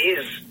mean, he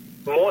is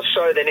more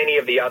so than any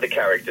of the other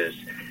characters.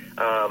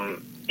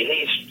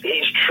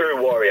 He's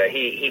true warrior.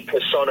 He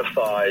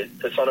personifies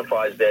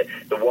the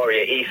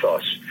warrior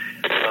ethos.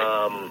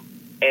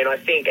 And I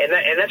think, and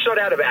that's not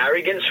out of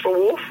arrogance for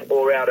Wolf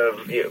or out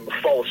of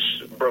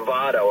false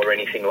bravado or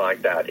anything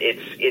like that.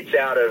 It's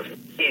out of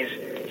his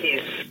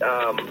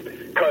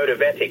code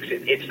of ethics.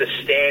 It's the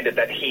standard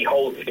that he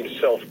holds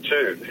himself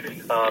to.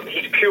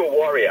 He's pure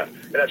warrior,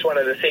 and that's one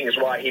of the things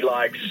why he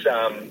likes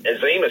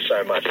Azima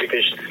so much,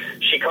 because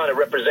she kind of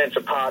represents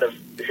a part of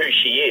who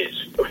she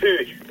is, who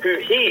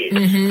he is,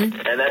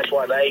 mm-hmm. And that's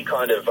why they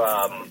kind of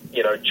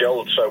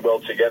gelled so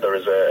well together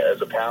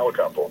as a power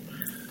couple.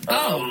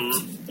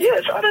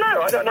 Yes, I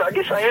don't know. I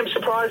guess I am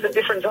surprised at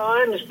different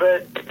times,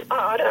 but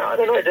I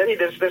don't know, Debbie.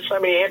 There's so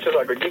many answers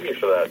I could give you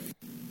for that.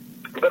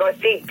 But I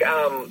think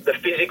the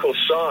physical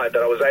side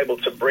that I was able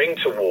to bring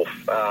to Wolf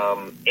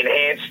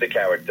enhanced the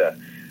character.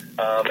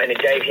 And it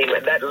gave him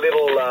that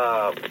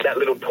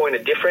little point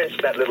of difference,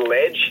 that little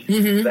edge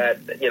that,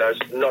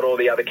 not all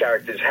the other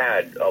characters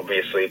had,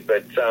 obviously.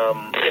 But,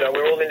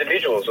 we're all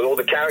individuals. All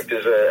the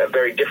characters are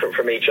very different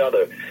from each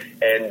other.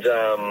 And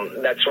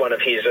that's one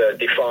of his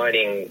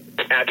defining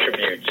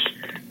attributes,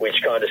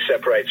 which kind of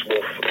separates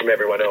Wolf from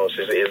everyone else,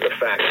 is the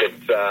fact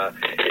that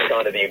it's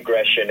kind of the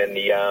aggression and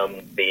the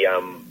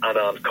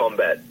unarmed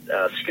combat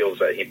skills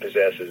that he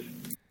possesses.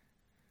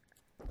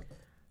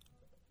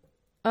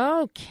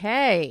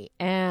 Okay,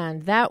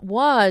 and that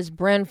was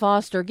Bren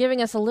Foster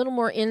giving us a little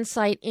more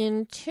insight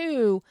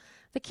into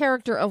the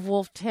character of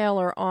Wolf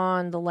Taylor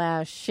on The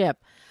Last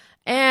Ship.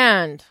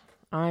 And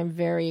I'm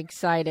very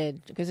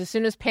excited because as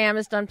soon as Pam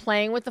is done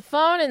playing with the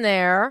phone in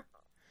there,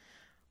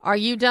 are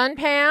you done,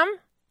 Pam?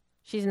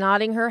 She's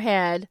nodding her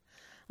head.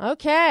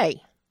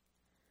 Okay.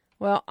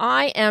 Well,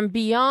 I am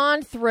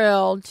beyond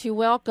thrilled to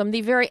welcome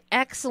the very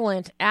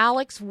excellent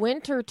Alex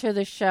Winter to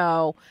the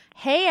show.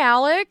 Hey,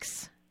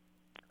 Alex.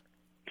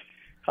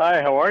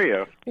 Hi, how are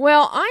you?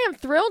 Well, I am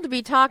thrilled to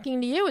be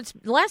talking to you. It's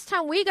last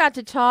time we got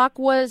to talk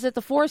was at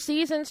the Four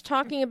Seasons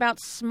talking about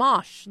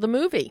Smosh, the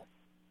movie.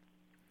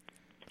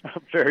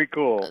 Very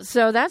cool.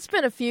 So that's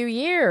been a few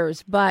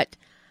years, but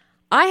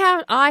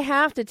I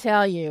have to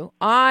tell you,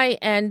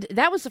 and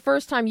that was the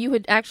first time you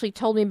had actually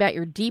told me about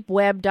your Deep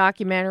Web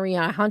documentary,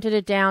 and I hunted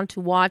it down to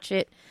watch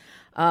it,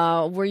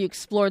 where you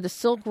explored the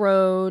Silk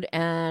Road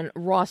and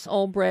Ross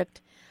Ulbricht.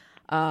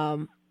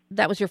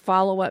 That was your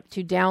follow-up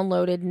to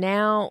Downloaded.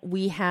 Now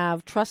we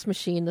have Trust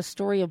Machine, the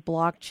story of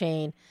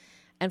blockchain.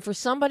 And for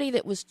somebody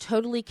that was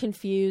totally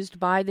confused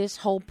by this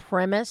whole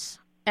premise,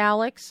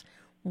 Alex,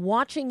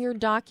 watching your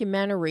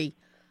documentary,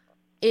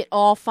 it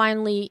all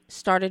finally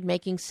started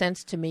making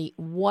sense to me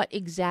what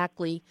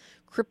exactly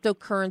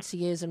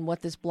cryptocurrency is and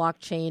what this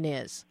blockchain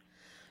is.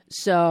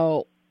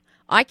 So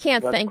I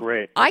can't That's thank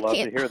great. I'd love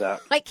to hear that.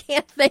 I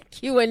can't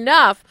thank you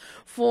enough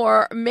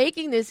for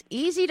making this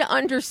easy to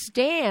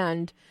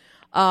understand.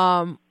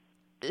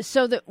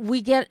 So that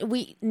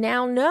we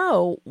now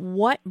know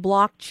what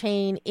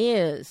blockchain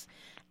is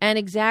and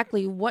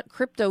exactly what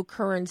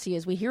cryptocurrency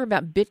is. We hear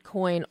about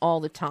Bitcoin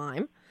all the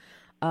time,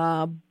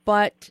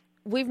 but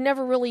we've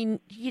never really,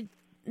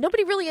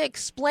 nobody really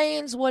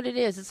explains what it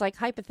is. It's like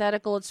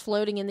hypothetical. It's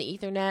floating in the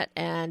Ethernet,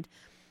 and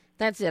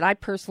that's it. I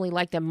personally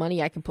like that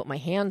money I can put my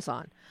hands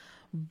on,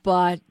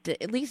 but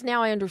at least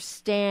now I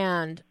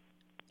understand,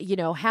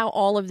 how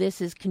all of this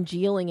is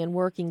congealing and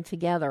working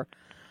together.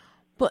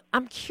 But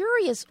I'm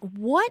curious,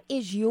 what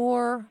is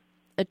your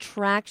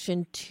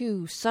attraction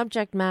to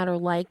subject matter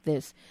like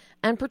this,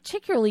 and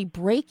particularly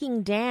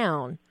breaking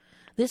down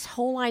this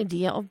whole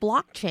idea of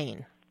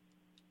blockchain?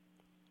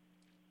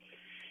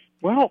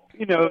 Well,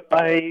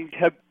 I've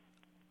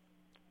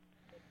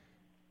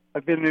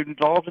been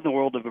involved in the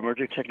world of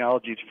emerging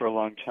technologies for a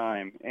long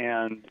time,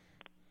 and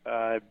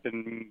I've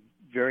been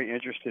very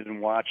interested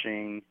in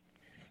watching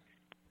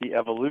the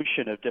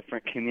evolution of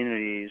different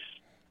communities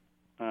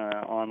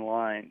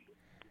online.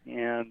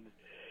 And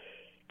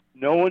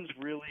no one's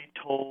really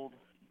told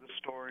the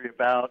story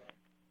about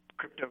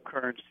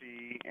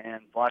cryptocurrency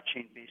and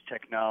blockchain-based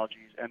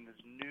technologies and this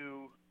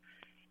new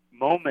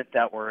moment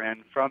that we're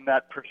in from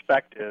that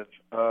perspective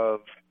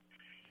of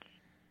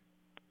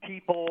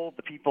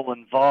the people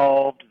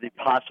involved, the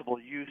possible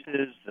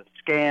uses, the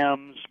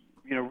scams,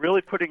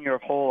 really putting your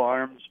whole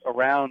arms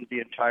around the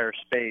entire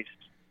space.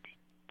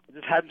 I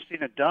just hadn't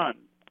seen it done.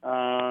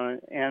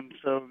 And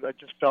so I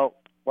just felt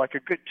like a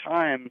good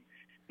time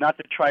not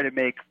to try to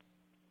make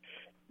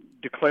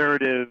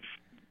declarative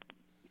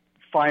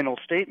final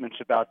statements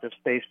about this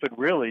space, but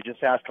really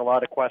just ask a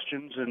lot of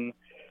questions and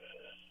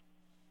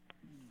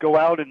go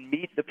out and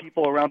meet the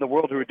people around the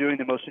world who are doing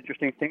the most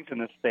interesting things in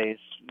this space,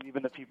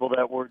 even the people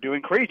that were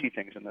doing crazy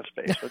things in this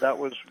space. So that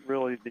was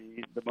really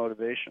the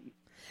motivation.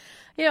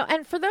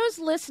 And for those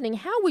listening,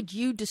 how would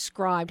you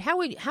describe, how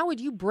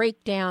would you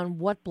break down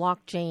what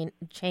blockchain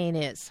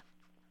is?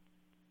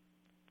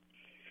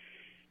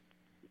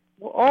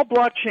 Well, all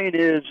blockchain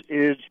is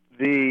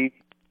the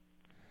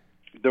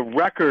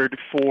record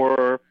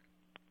for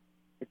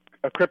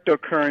a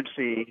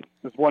cryptocurrency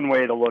is one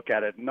way to look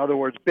at it. In other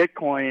words,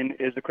 Bitcoin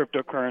is a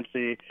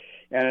cryptocurrency,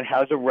 and it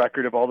has a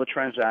record of all the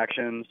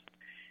transactions,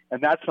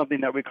 and that's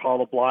something that we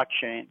call a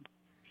blockchain.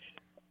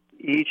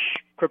 Each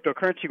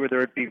cryptocurrency,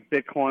 whether it be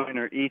Bitcoin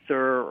or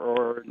Ether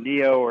or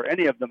Neo or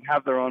any of them,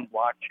 have their own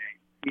blockchain.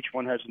 Each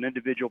one has an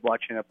individual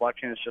blockchain. That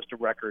blockchain is just a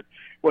record.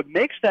 What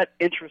makes that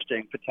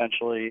interesting,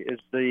 potentially, is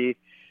the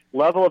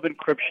level of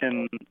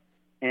encryption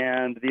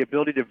and the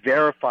ability to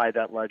verify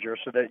that ledger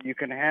so that you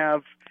can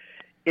have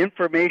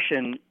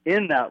information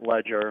in that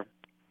ledger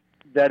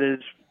that is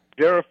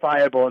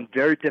verifiable and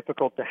very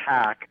difficult to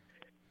hack.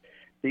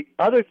 The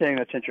other thing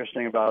that's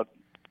interesting about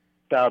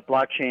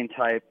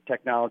blockchain-type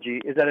technology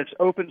is that it's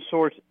open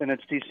source and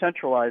it's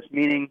decentralized,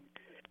 meaning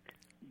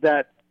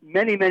that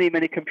many, many,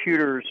 many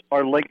computers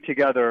are linked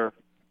together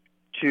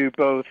to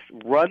both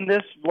run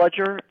this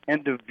ledger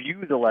and to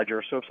view the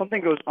ledger. So if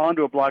something goes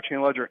onto a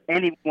blockchain ledger,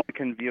 anyone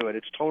can view it.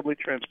 It's totally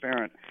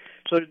transparent.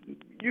 So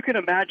you can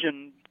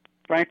imagine,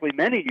 frankly,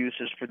 many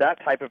uses for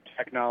that type of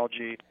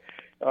technology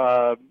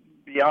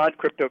beyond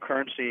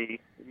cryptocurrency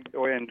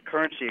or in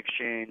currency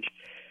exchange,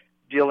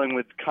 dealing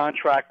with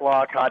contract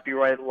law,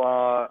 copyright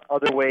law,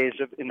 other ways.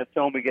 In the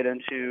film we get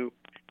into,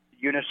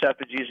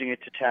 UNICEF is using it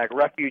to tag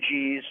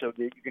refugees so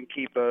that you can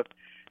keep a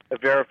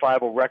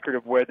verifiable record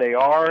of where they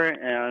are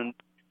and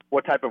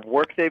what type of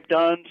work they've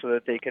done so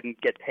that they can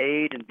get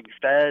paid and be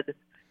fed.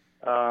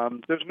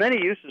 There's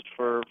many uses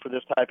for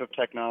this type of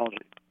technology.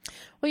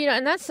 Well,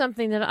 and that's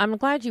something that I'm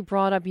glad you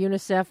brought up,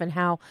 UNICEF, and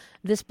how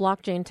this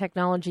blockchain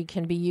technology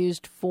can be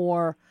used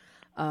for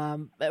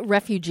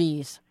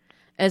refugees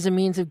as a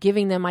means of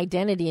giving them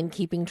identity and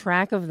keeping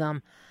track of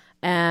them.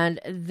 And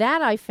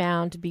that I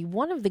found to be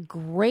one of the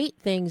great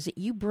things that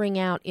you bring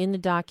out in the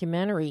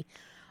documentary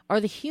are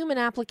the human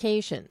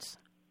applications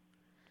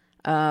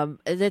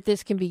that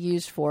this can be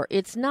used for.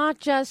 It's not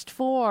just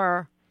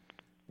for,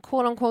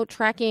 quote unquote,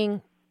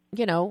 tracking,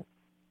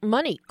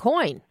 money,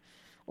 coin,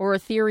 or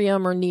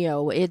Ethereum or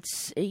Neo.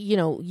 It's,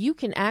 you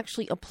can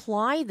actually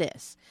apply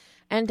this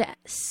and to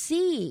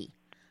see,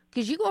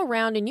 because you go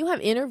around and you have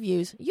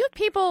interviews. You have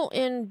people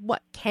in,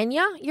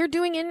 Kenya you're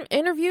doing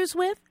interviews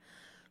with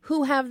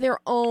who have their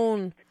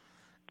own,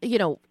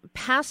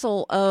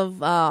 passel of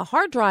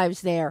hard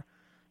drives there,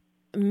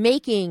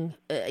 making,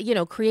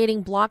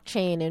 creating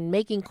blockchain and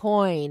making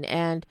coin.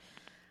 And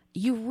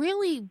you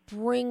really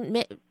bring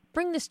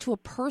this to a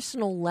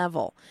personal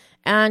level.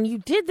 And you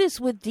did this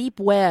with Deep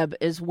Web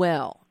as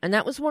well. And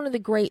that was one of the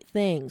great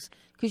things,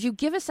 because you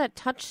give us that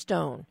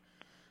touchstone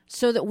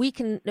so that we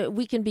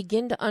can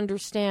begin to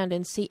understand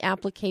and see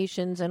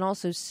applications and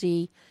also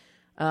see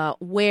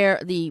where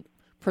the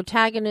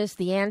protagonist,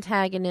 the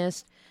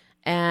antagonist,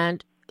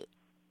 and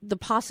the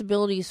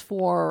possibilities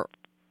for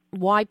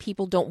why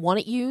people don't want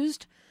it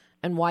used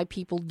and why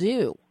people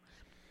do.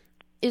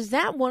 Is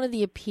that one of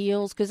the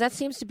appeals? Because that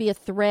seems to be a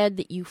thread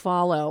that you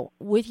follow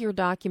with your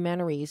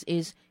documentaries,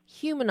 is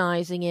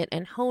humanizing it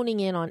and honing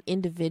in on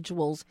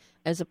individuals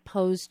as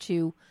opposed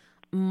to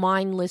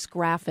mindless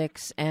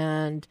graphics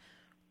and,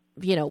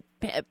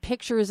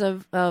 pictures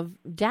of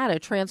data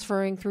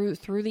transferring through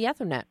the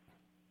Ethernet.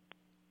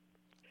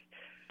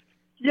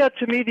 Yeah,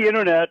 to me, the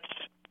Internet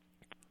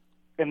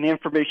and the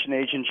information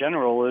age in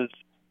general is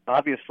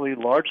obviously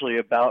largely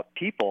about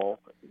people.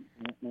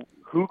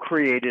 Who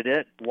created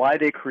it, why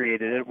they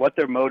created it, what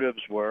their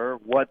motives were,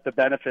 what the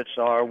benefits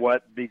are,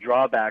 what the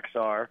drawbacks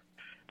are.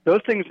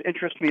 Those things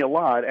interest me a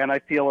lot, and I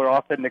feel are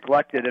often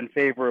neglected in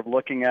favor of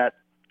looking at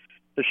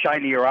the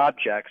shinier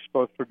objects,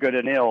 both for good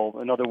and ill.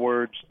 In other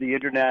words, the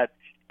Internet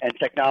and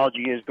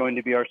technology is going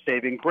to be our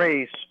saving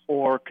grace,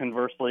 or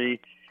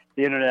conversely,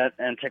 the Internet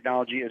and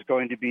technology is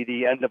going to be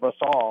the end of us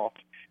all.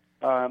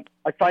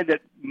 I find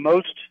that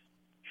most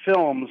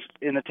films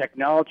in the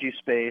technology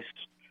space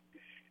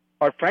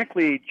are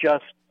frankly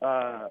just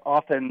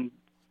often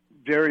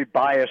very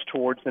biased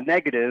towards the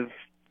negative,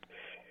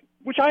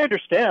 which I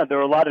understand. There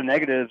are a lot of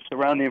negatives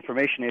around the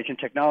information age and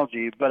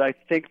technology, but I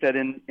think that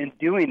in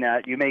doing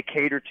that, you may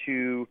cater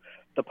to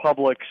the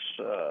public's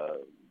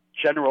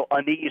general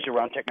unease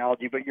around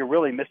technology, but you're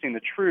really missing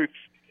the truth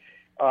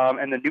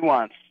and the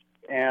nuance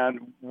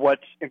and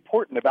what's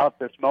important about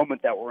this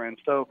moment that we're in.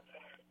 So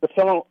the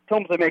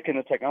films they make in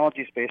the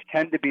technology space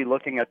tend to be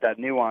looking at that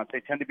nuance.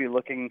 They tend to be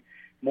looking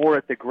more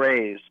at the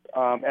grays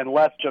and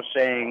less just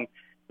saying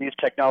these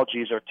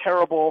technologies are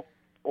terrible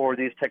or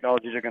these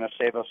technologies are going to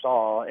save us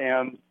all.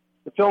 And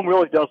the film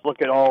really does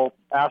look at all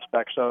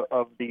aspects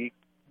of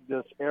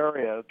this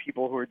area,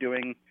 people who are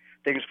doing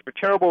things for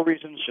terrible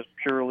reasons, just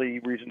purely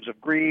reasons of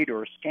greed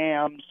or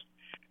scams,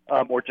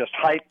 or just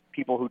hype,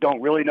 people who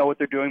don't really know what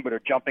they're doing but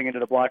are jumping into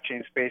the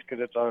blockchain space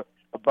because it's a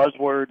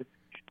buzzword,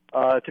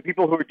 to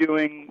people who are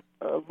doing,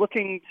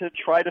 looking to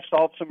try to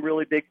solve some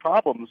really big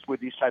problems with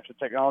these types of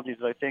technologies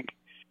that I think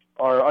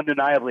are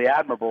undeniably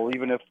admirable,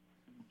 even if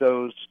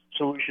those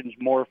solutions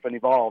morph and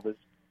evolve as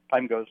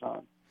time goes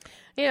on.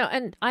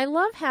 And I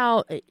love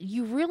how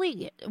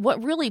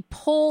what really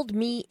pulled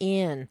me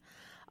in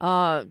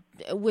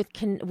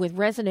with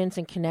Resonance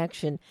and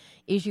Connection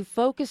is you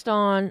focused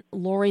on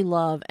Laurie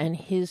Love and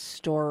his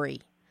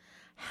story.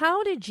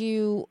 How did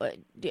you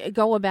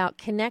go about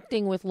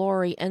connecting with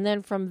Laurie, and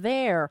then from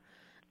there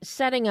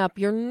setting up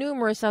your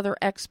numerous other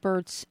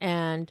experts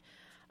and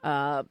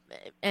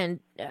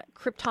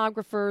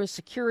cryptographers,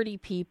 security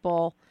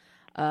people,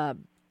 to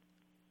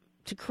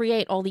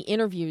create all the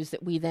interviews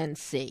that we then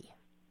see?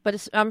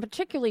 But I'm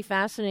particularly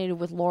fascinated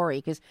with Laurie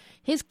because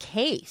his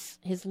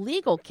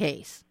legal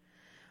case,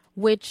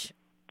 which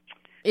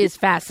is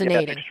fascinating.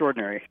 Yeah, that's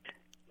extraordinary.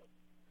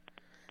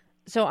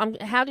 So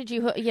how did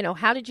you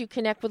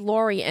connect with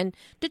Laurie and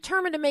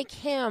determine to make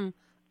him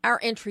our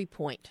entry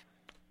point?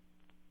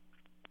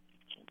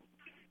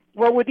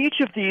 Well, with each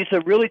of these, I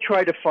really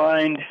try to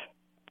find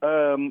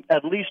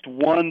at least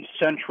one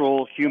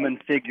central human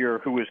figure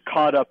who is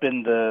caught up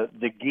in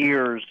the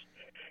gears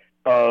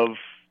of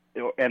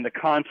and the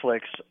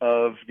conflicts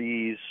of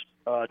these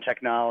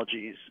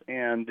technologies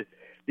and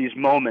these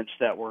moments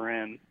that we're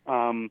in,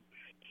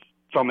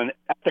 from an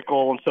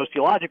ethical and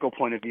sociological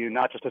point of view,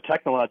 not just a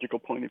technological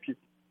point of view.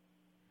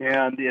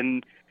 And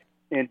in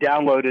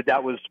Downloaded,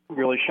 that was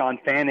really Sean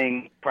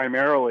Fanning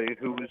primarily,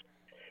 who was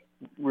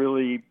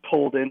really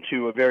pulled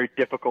into a very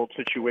difficult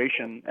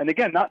situation. And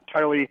again, not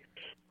entirely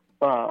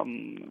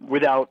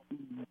without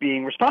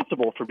being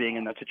responsible for being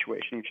in that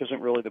situation, which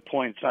isn't really the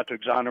point. It's not to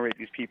exonerate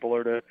these people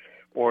or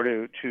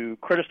to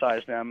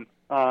criticize them,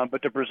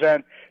 but to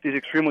present these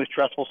extremely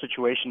stressful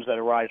situations that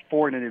arise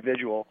for an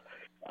individual.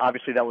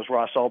 Obviously, that was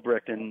Ross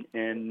Ulbricht,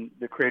 in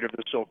the creator of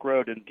the Silk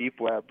Road and Deep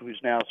Web, who's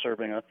now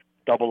serving a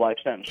double life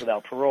sentence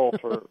without parole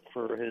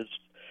for his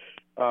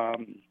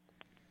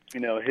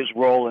his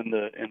role in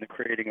the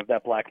creating of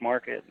that black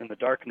market in the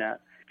dark net.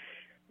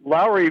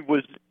 Lowry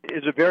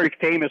is a very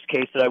famous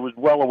case that I was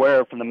well aware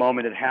of from the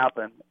moment it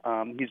happened.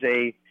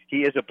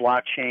 He is a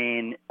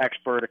blockchain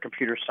expert, a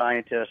computer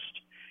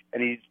scientist,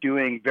 and he's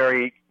doing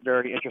very,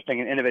 very interesting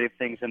and innovative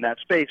things in that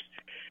space.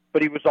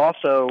 But he was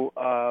also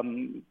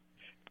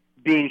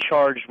being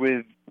charged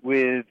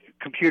with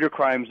computer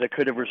crimes that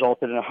could have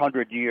resulted in a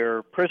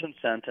 100-year prison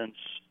sentence,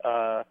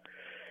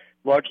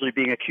 largely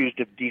being accused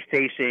of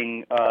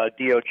defacing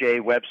DOJ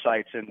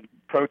websites in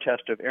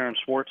protest of Aaron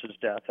Swartz's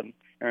death. And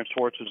Aaron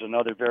Swartz was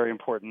another very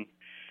important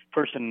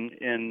person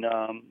in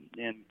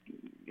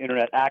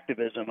internet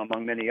activism,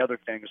 among many other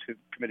things, who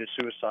committed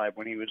suicide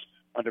when he was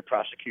under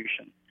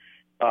prosecution.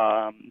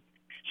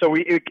 So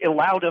it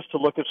allowed us to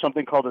look at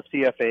something called the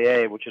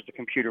CFAA, which is the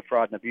Computer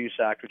Fraud and Abuse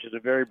Act, which is a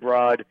very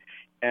broad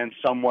and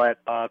somewhat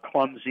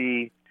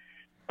clumsy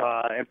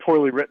and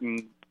poorly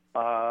written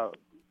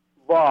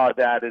law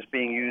that is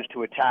being used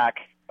to attack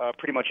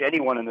pretty much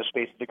anyone in the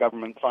space that the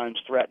government finds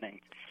threatening.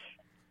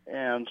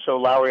 And so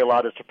Lowry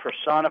allowed us to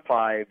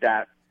personify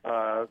that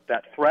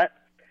threat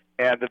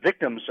and the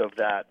victims of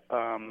that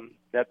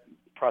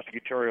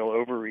prosecutorial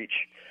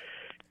overreach.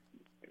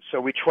 So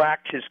we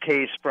tracked his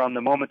case from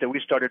the moment that we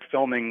started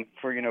filming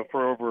for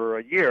over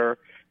a year,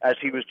 as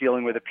he was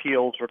dealing with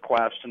appeals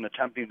requests and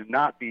attempting to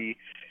not be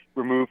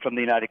removed from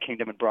the United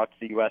Kingdom and brought to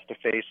the U.S. to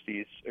face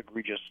these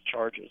egregious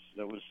charges.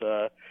 It was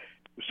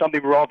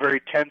something we were all very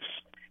tense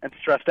and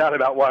stressed out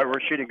about while we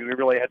were shooting, because we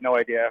really had no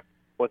idea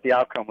what the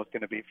outcome was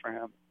going to be for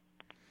him.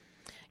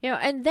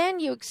 And then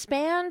you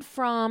expand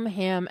from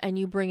him and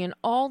you bring in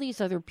all these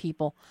other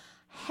people.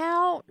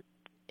 How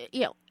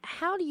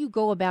do you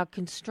go about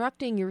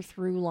constructing your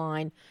through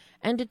line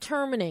and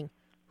determining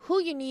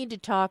who you need to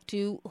talk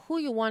to, who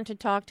you want to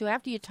talk to,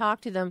 after you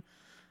talk to them,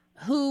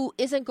 who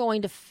isn't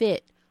going to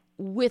fit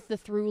with the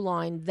through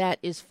line that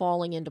is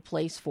falling into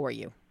place for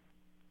you?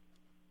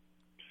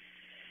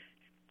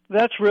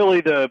 That's really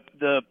the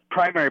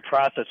primary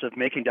process of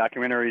making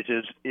documentaries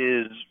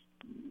is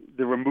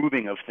the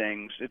removing of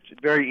things. It's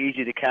very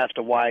easy to cast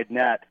a wide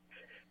net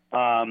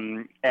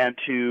and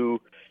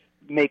to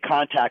make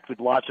contact with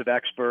lots of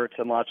experts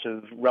and lots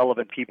of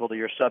relevant people to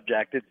your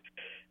subject.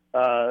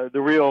 The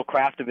real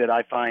craft of it,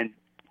 I find,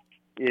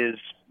 is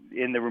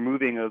in the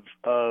removing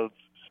of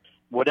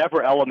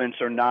whatever elements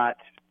are not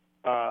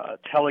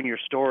telling your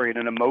story in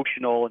an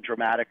emotional and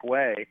dramatic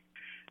way.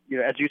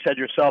 As you said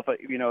yourself,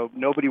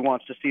 nobody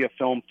wants to see a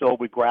film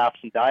filled with graphs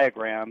and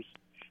diagrams.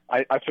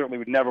 I certainly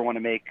would never want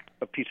to make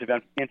a piece of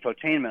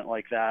infotainment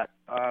like that.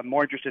 I'm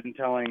more interested in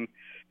telling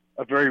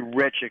a very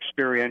rich,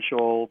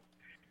 experiential,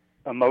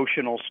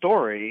 emotional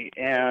story.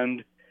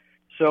 And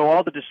so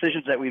all the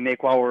decisions that we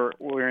make while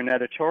we're in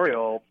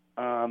editorial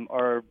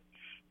are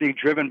being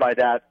driven by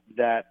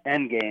that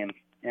end game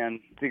and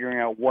figuring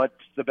out what's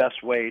the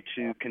best way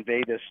to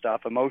convey this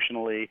stuff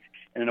emotionally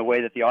and in a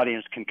way that the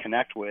audience can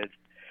connect with.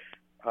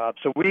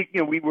 So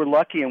we were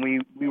lucky, and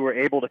we were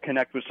able to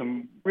connect with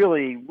some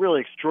really,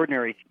 really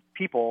extraordinary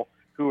people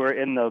who are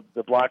in the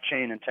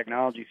blockchain and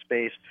technology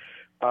space,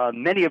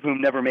 many of whom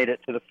never made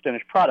it to the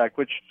finished product,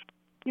 which,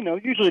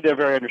 usually they're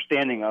very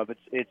understanding of.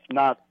 It's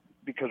not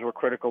because we're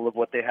critical of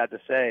what they had to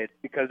say. It's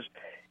because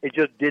it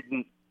just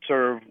didn't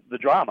serve the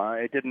drama.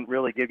 It didn't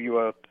really give you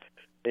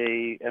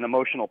an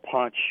emotional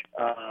punch.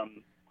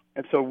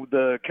 And so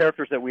the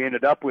characters that we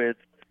ended up with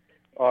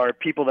are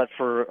people that,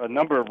 for a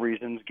number of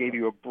reasons, gave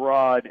you a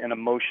broad and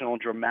emotional,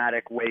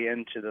 dramatic way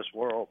into this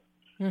world.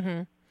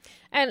 Mm-hmm.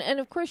 And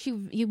of course,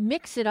 you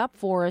mix it up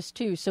for us,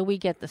 too. So we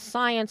get the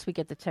science, we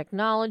get the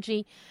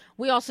technology.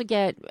 We also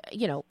get,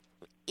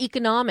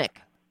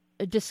 economic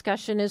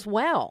discussion as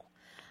well.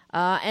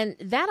 And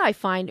that I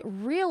find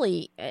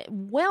really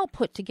well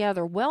put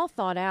together, well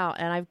thought out.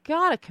 And I've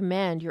got to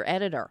commend your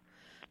editor,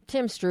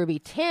 Tim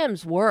Struby.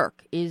 Tim's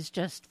work is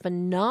just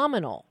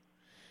phenomenal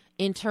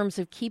in terms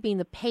of keeping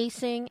the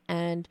pacing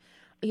and,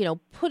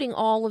 putting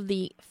all of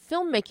the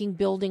filmmaking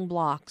building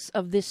blocks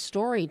of this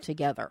story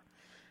together.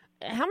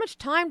 How much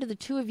time do the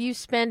two of you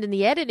spend in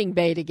the editing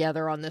bay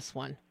together on this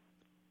one?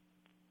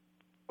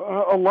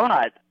 A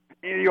lot.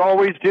 You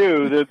always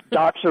do. The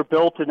docs are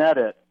built in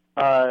edit.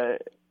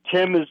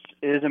 Tim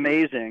is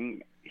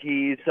amazing.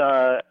 He's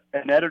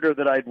an editor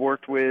that I'd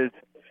worked with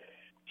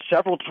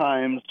several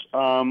times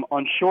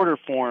on shorter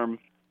form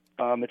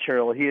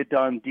material. He had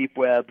done deep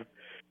web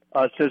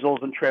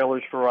sizzles and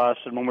trailers for us,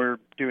 and when we were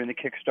doing the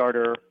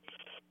Kickstarter,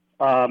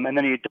 and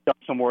then he had done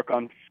some work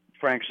on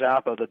Frank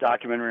Zappa, the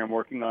documentary I'm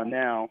working on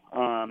now.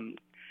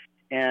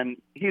 And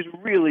he's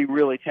really,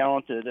 really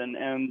talented.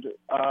 And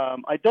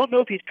I don't know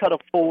if he's cut a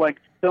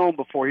full-length film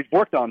before. He's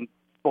worked on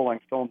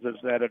full-length films as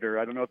an editor.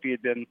 I don't know if he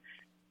had been,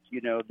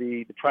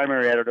 the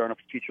primary editor on a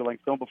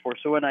feature-length film before.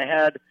 So when I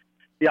had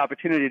the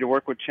opportunity to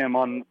work with Tim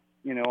on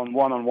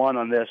one-on-one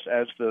on this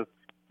as the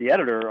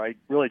editor, I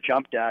really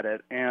jumped at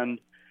it. And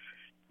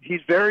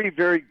he's very,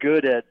 very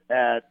good at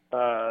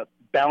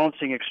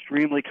balancing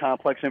extremely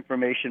complex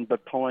information,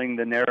 but pulling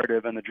the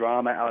narrative and the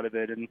drama out of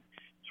it and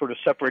sort of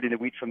separating the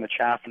wheat from the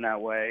chaff in that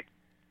way.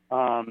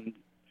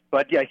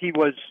 But yeah, he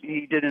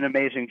did an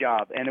amazing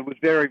job, and it was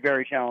very,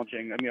 very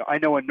challenging. I mean, I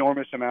know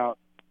enormous amount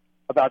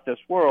about this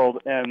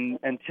world, and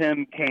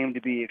Tim came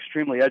to be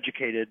extremely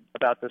educated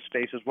about this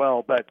space as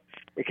well, but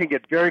it can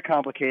get very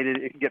complicated.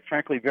 It can get,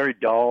 frankly, very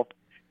dull.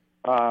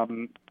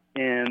 And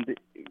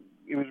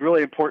it was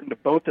really important to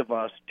both of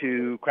us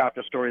to craft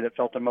a story that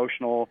felt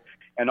emotional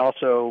and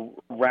also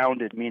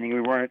rounded, meaning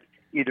we weren't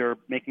either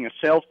making a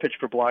sales pitch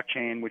for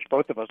blockchain, which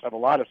both of us have a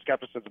lot of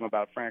skepticism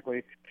about,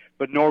 frankly,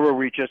 but nor were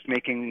we just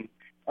making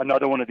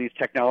another one of these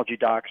technology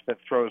docs that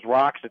throws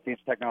rocks at these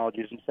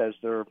technologies and says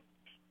they're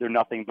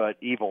nothing but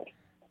evil.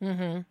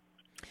 Mm-hmm.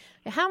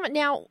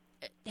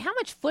 How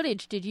much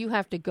footage did you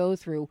have to go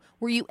through?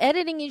 Were you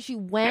editing as you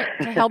went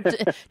to help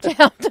to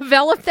help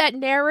develop that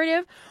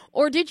narrative,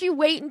 or did you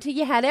wait until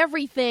you had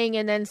everything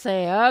and then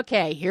say,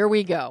 "Okay, here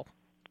we go"?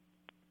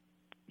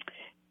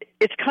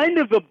 It's kind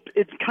of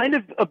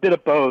a bit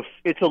of both.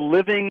 It's a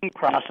living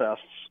process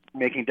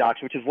making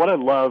docs, which is what I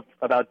love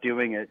about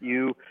doing it.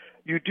 You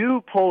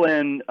do pull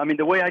in. I mean,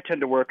 the way I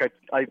tend to work,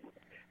 I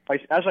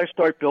as I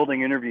start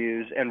building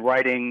interviews and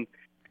writing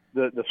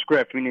the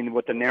script, meaning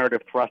what the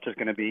narrative thrust is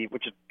going to be,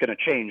 which is going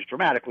to change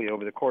dramatically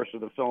over the course of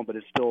the film, but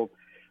it's still,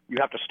 you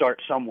have to start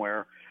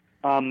somewhere.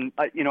 I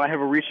have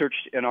a research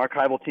and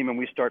archival team, and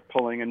we start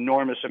pulling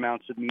enormous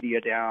amounts of media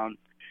down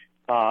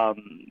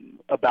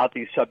about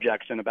these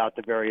subjects and about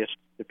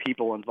the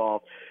people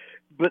involved.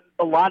 But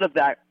a lot of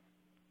that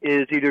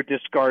is either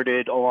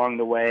discarded along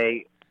the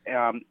way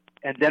and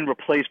then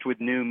replaced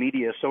with new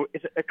media. So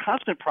it's a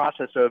constant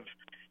process of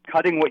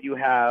cutting what you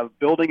have,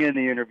 building in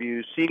the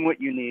interviews, seeing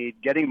what you need,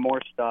 getting more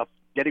stuff,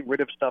 getting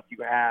rid of stuff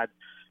you had.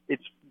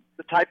 It's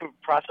the type of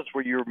process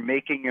where you're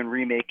making and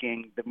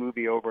remaking the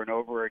movie over and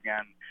over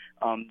again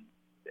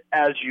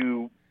as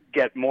you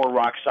get more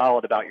rock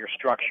solid about your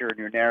structure and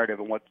your narrative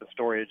and what the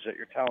story is that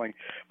you're telling.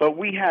 But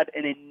we had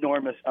an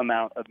enormous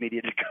amount of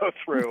media to go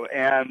through,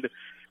 and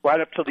right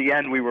up till the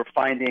end we were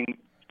finding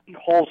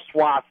whole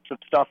swaths of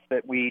stuff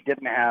that we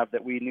didn't have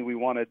that we knew we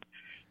wanted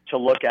to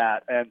look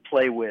at and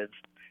play with.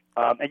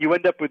 And you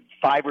end up with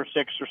 5 or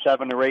 6 or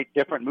 7 or 8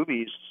 different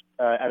movies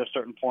at a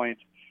certain point,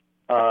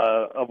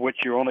 of which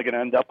you're only going to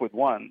end up with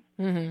one.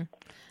 Mm-hmm.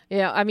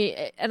 Yeah, I mean,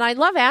 and I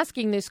love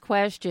asking this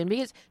question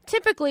because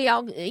typically,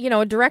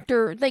 a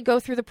director, they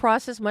go through the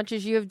process much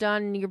as you have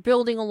done, and you're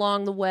building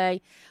along the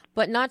way.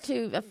 But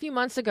a few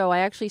months ago, I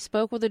actually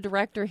spoke with a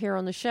director here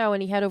on the show,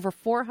 and he had over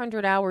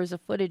 400 hours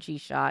of footage he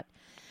shot.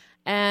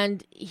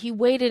 And he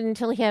waited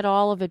until he had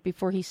all of it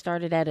before he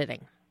started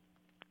editing.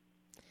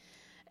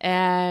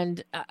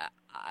 And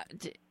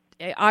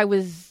I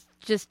was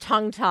just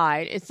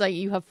tongue-tied. It's like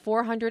you have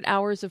 400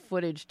 hours of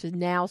footage to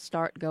now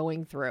start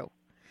going through.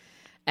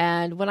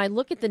 And when I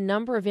look at the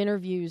number of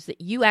interviews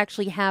that you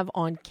actually have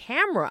on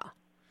camera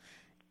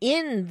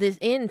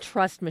in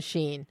Trust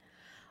Machine,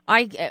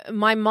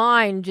 my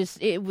mind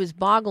it was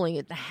boggling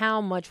at how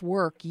much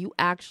work you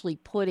actually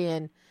put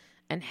in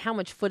and how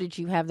much footage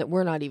you have that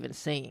we're not even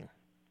seeing.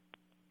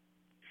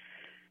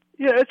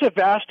 Yeah, it's a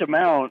vast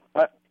amount.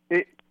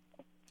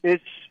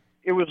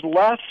 It was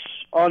less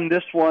on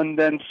this one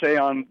than, say,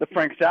 on the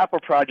Frank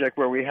Zappa project,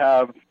 where we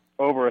have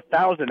over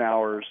 1,000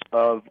 hours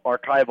of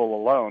archival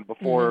alone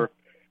before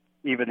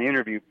even the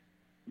interview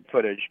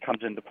footage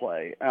comes into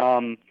play.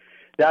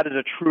 That is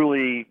a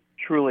truly,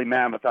 truly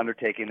mammoth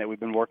undertaking that we've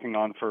been working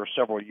on for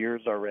several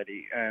years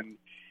already and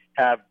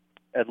have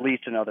at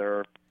least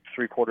another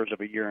 3/4 of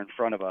a year in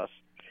front of us.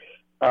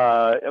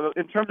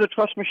 In terms of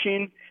Trust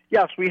Machine,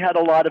 yes, we had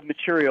a lot of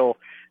material.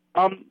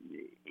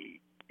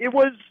 It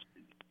was,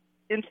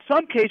 in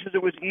some cases,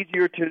 it was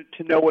easier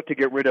to know what to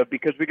get rid of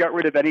because we got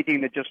rid of anything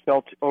that just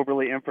felt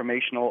overly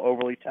informational,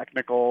 overly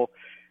technical,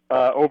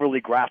 overly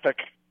graphic,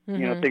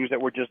 things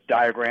that were just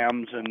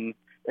diagrams and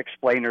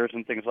explainers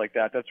and things like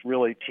that. That's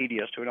really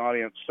tedious to an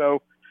audience.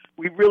 So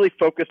we really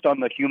focused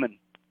on the human,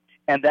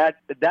 and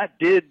that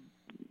did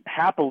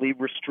happily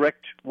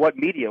restrict what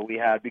media we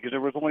had because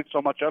there was only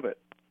so much of it.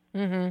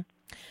 Mm-hmm.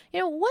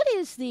 What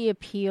is the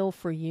appeal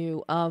for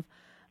you of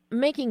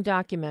making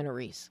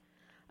documentaries?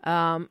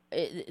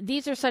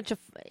 These are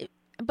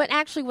but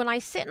actually when I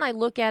sit and I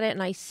look at it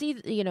and I see,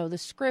 the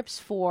scripts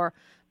for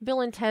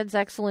Bill and Ted's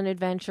Excellent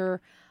Adventure,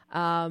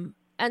 and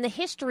the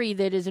history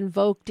that is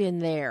invoked in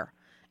there,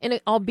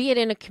 albeit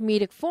in a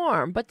comedic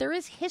form, but there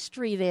is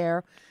history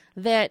there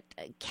that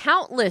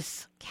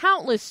countless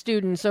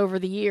students over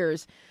the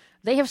years,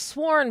 they have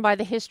sworn by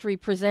the history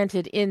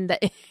presented in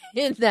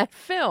that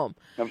film.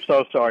 I'm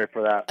so sorry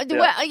for that.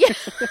 Well, yeah.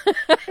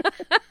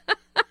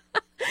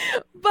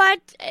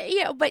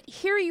 But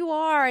here you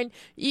are, and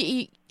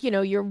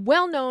you're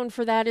well known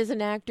for that as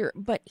an actor.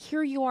 But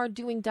here you are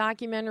doing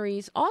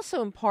documentaries,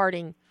 also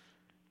imparting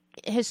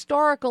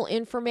historical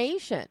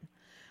information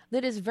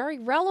that is very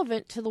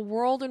relevant to the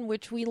world in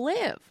which we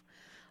live,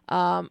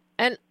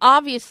 and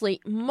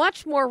obviously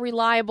much more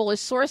reliable as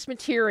source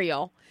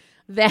material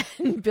than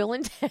Bill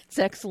and Ted's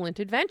Excellent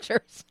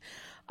Adventures.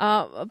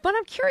 But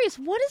I'm curious,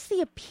 what is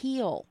the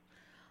appeal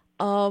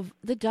of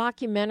the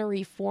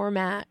documentary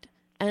format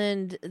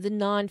and the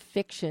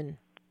nonfiction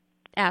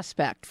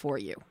aspect for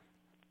you?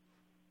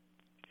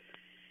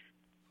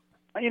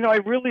 I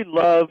really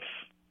love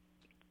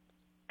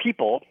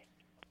people,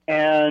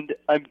 and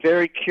I'm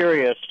very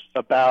curious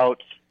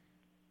about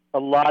a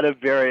lot of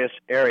various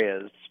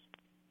areas.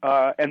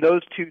 And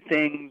those two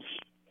things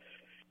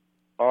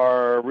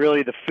are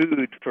really the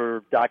food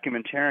for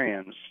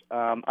documentarians.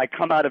 I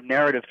come out of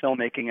narrative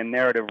filmmaking and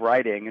narrative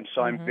writing, and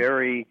so I'm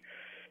very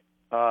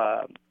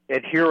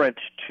adherent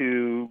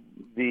to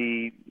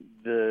the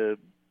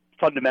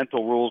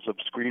fundamental rules of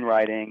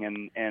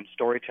screenwriting and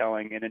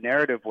storytelling in a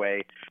narrative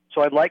way.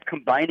 So I like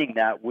combining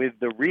that with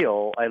the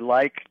real. I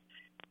like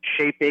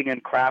shaping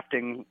and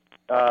crafting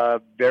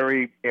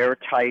very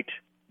airtight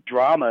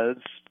dramas,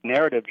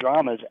 narrative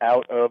dramas,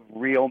 out of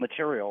real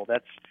material.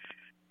 That's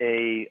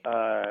a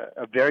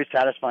very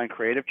satisfying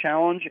creative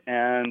challenge,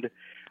 and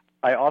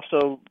I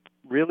also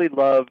really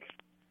love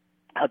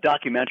how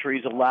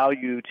documentaries allow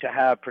you to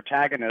have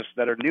protagonists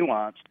that are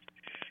nuanced.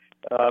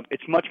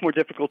 It's much more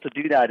difficult to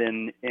do that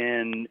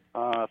in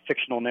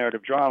fictional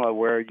narrative drama,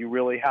 where you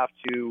really have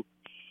to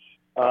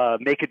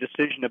make a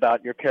decision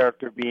about your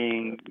character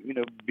being,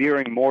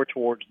 veering more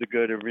towards the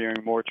good or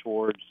veering more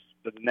towards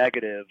the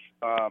negative.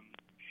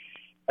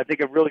 I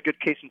think a really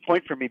good case in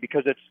point for me,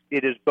 because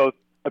it is both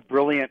a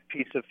brilliant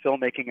piece of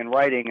filmmaking and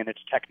writing, and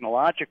it's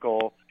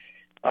technological,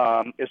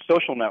 is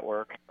Social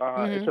Network.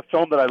 It's a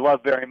film that I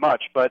love very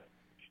much, but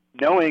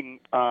knowing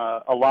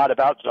a lot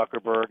about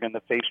Zuckerberg and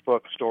the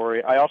Facebook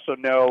story, I also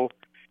know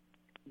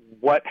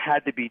what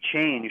had to be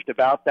changed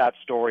about that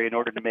story in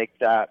order to make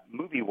that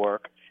movie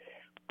work.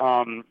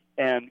 And,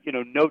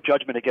 no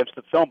judgment against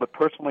the film, but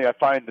personally I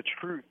find the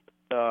truth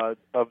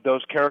of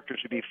those characters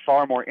to be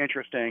far more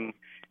interesting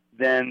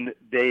than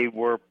they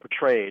were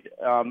portrayed.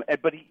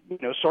 But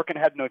Sorkin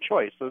had no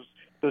choice.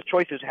 Those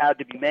choices had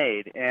to be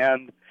made.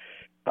 And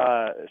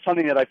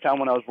something that I found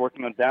when I was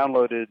working on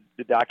Downloaded,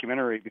 the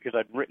documentary, because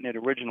I'd written it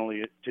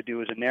originally to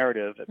do as a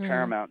narrative at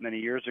Paramount many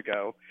years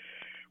ago,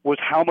 was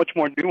how much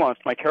more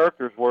nuanced my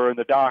characters were in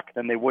the doc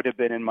than they would have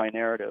been in my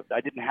narrative.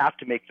 I didn't have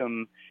to make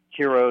them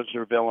heroes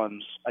or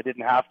villains. I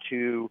didn't have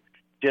to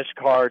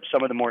discard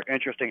some of the more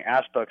interesting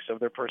aspects of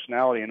their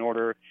personality in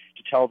order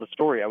to tell the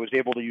story. I was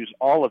able to use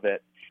all of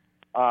it.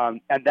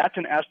 And that's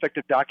an aspect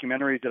of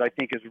documentaries that I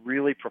think is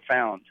really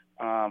profound.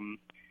 From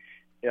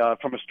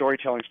a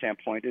storytelling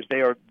standpoint, is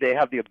they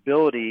have the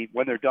ability,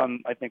 when they're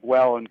done, I think,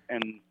 well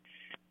and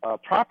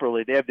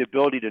properly, they have the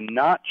ability to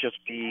not just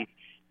be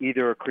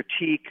either a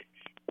critique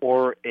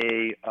or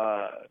a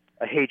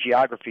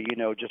hagiography,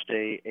 just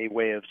a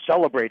way of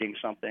celebrating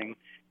something.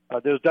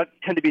 Those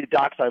tend to be the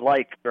docs I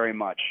like very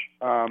much.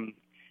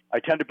 I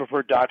tend to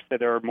prefer docs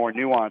that are more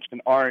nuanced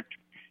and aren't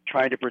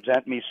trying to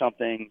present me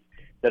something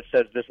that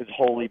says this is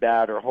wholly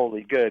bad or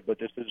wholly good, but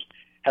this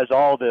has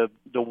all the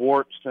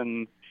warts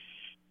and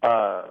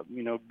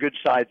good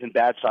sides and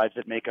bad sides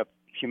that make up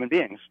human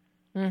beings.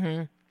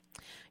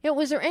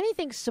 Was there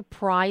anything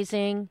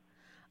surprising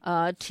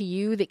to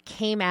you that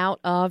came out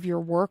of your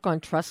work on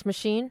Trust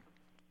Machine?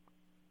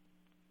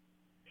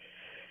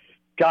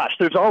 Gosh,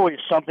 there's always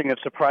something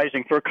that's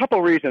surprising for a couple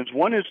of reasons.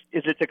 One is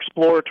it's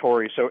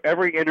exploratory. So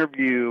every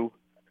interview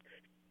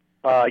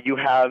you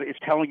have is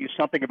telling you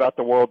something about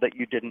the world that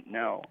you didn't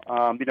know.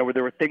 Where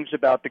there were things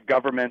about the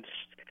government's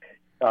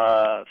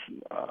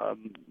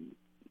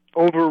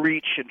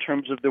overreach in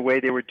terms of the way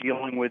they were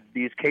dealing with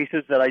these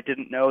cases that I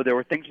didn't know. There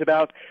were things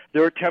about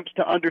their attempts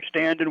to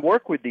understand and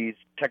work with these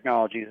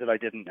technologies that I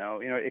didn't know.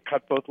 It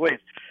cut both ways.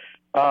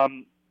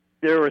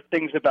 There were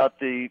things about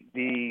the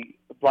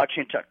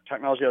blockchain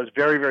technology I was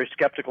very, very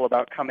skeptical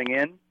about coming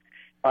in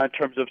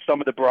terms of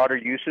some of the broader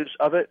uses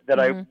of it that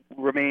I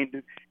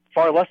remained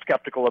far less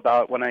skeptical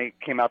about when I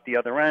came out the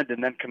other end.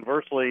 And then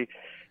conversely,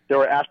 there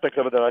were aspects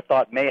of it that I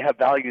thought may have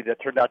value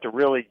that turned out to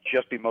really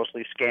just be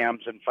mostly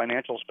scams and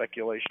financial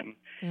speculation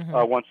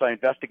once I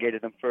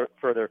investigated them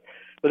further.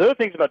 But the other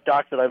things about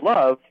docs that I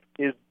love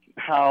is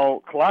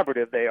how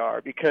collaborative they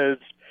are, because,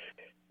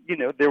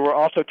 there were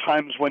also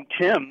times when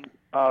Tim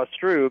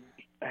Strube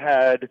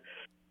had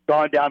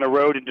gone down a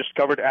road and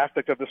discovered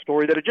aspects of the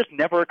story that had just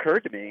never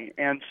occurred to me.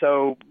 And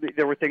so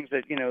there were things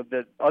that,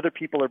 that other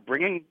people are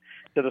bringing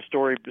to the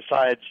story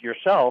besides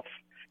yourself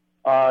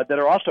that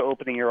are also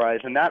opening your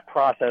eyes. And that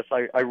process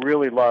I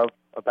really love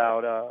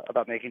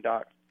about making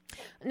docs.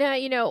 Now,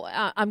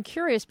 I'm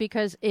curious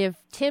because if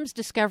Tim's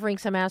discovering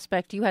some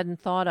aspect you hadn't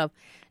thought of,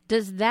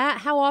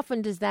 how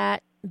often does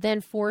that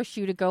then force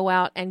you to go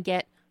out and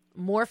get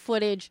more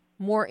footage,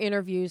 more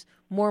interviews,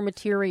 more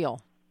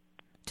material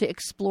to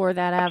explore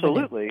that avenue?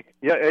 Absolutely.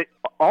 Yeah,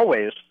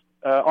 always.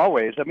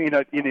 Always. I mean,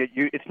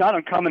 it's not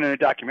uncommon in a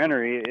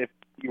documentary, if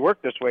you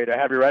work this way, to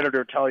have your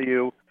editor tell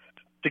you,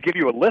 to give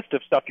you a list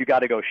of stuff you got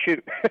to go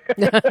shoot.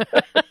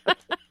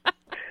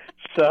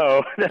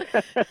 So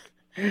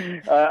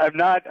I'm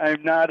not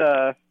alien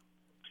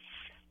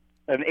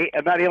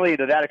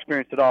to that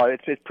experience at all.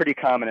 It's pretty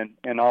common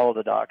in all of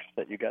the docs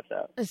that you get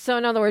that. So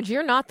in other words,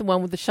 you're not the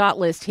one with the shot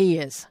list. He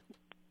is.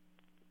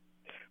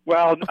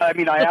 Well, I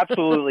mean, I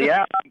absolutely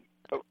am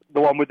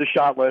the one with the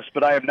shot list,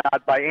 but I am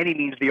not by any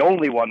means the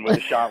only one with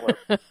the shot list.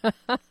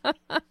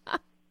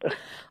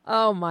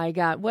 Oh my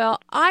God! Well,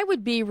 I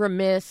would be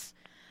remiss.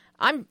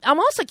 I'm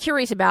also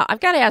curious about. I've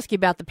got to ask you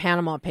about the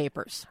Panama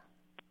Papers.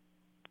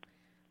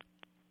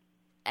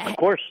 Of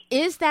course.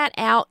 Is that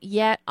out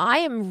yet? I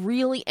am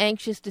really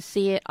anxious to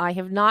see it. I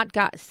have not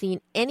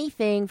seen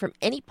anything from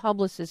any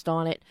publicist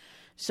on it.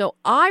 So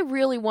I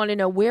really want to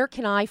know, where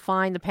can I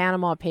find the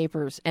Panama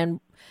Papers, and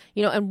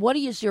what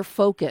is your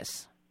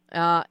focus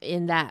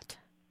in that?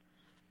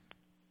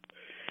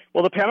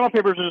 Well, the Panama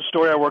Papers is a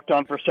story I worked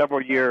on for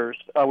several years,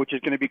 which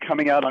is going to be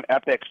coming out on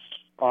Epix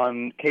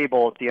on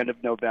cable at the end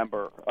of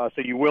November.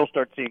 So you will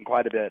start seeing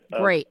quite a bit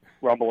of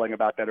rumbling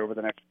about that over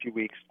the next few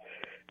weeks.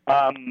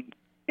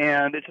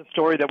 And it's a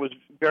story that was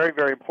very,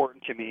 very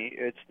important to me.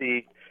 It's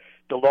the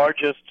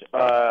largest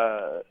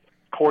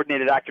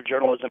coordinated act of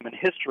journalism in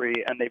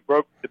history, and they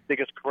broke the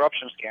biggest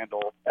corruption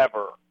scandal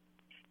ever,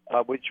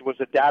 which was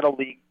a data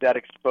leak that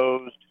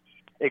exposed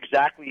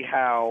exactly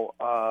how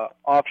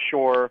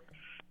offshore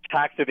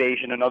tax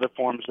evasion and other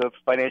forms of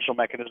financial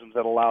mechanisms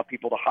that allow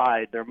people to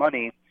hide their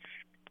money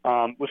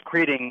was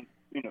creating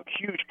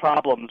huge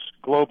problems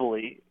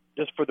globally,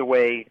 just for the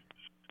way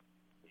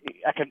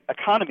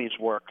economies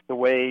work, the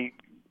way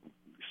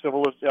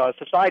civil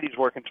societies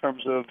work in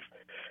terms of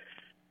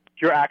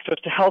your access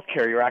to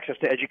healthcare, your access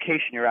to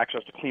education, your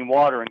access to clean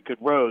water and good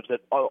roads.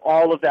 That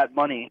all of that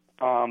money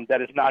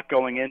that is not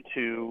going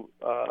into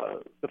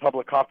the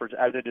public coffers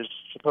as it is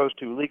supposed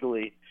to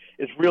legally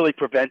is really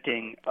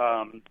preventing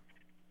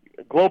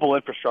global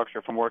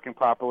infrastructure from working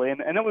properly.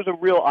 And it was a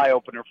real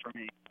eye-opener for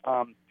me.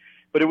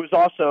 But it was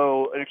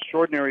also an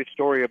extraordinary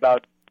story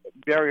about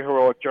very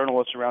heroic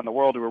journalists around the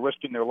world who were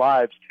risking their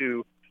lives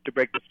to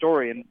break the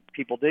story, and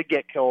people did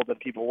get killed and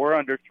people were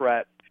under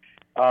threat.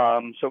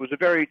 So it was a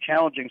very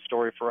challenging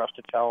story for us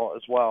to tell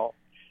as well.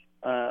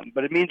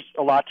 But it means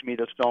a lot to me,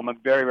 this film. I'm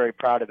very, very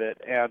proud of it.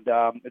 And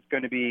it's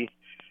going to be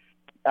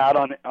out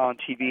on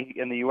TV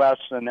in the U.S.,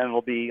 and then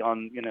it'll be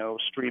on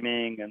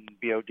streaming and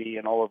VOD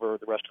and all over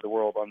the rest of the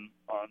world on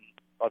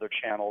other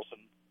channels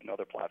and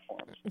other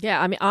platforms.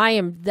 Yeah, I mean, I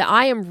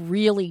am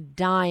really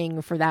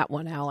dying for that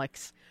one,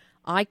 Alex.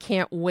 I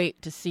can't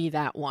wait to see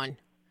that one.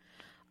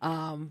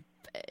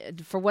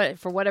 For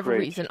whatever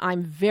reason,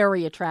 I'm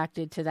very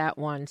attracted to that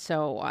one.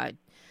 So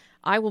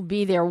I will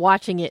be there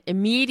watching it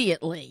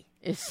immediately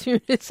as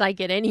soon as I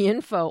get any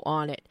info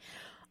on it.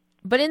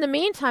 But in the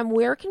meantime,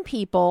 where can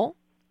people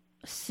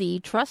see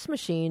Trust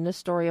Machine, the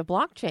story of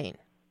blockchain?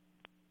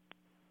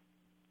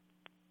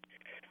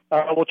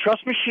 Well,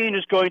 Trust Machine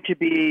is going to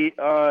be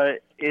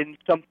in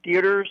some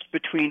theaters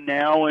between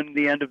now and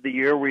the end of the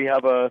year. We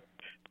have a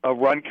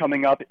run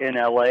coming up in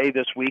L.A.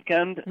 this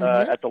weekend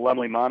at the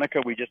Laemmle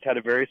Monica. We just had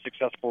a very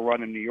successful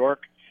run in New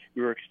York.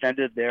 We were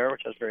extended there,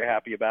 which I was very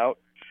happy about.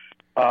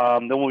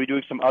 Then we'll be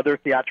doing some other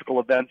theatrical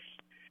events.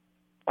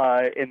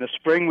 In the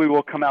spring, we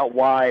will come out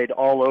wide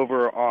all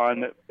over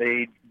on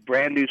a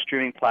brand new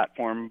streaming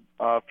platform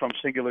from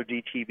Singular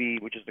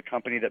DTV, which is the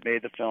company that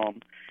made the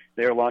film.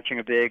 They're launching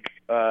a big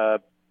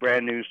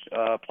brand new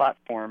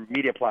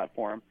media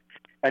platform.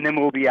 And then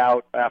we'll be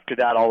out after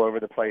that all over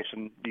the place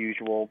in the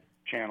usual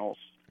channels.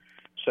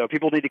 So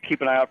people need to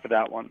keep an eye out for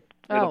that one.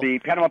 It'll be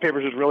Panama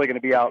Papers is really going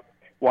to be out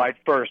wide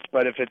first,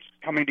 but if it's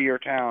coming to your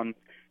town,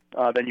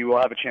 then you will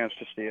have a chance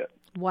to see it.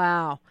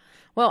 Wow.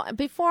 Well,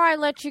 before I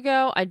let you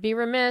go, I'd be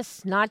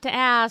remiss not to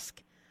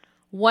ask,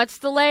 what's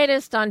the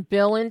latest on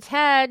Bill and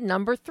Ted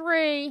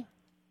 #3?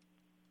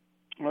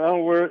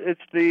 Well,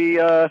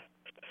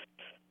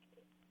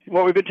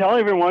 what we've been telling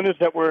everyone is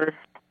that we're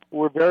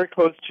very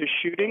close to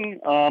shooting.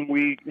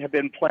 We have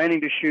been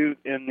planning to shoot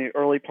in the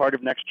early part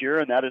of next year,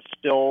 and that is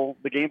still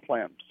the game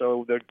plan.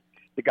 So the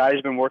guys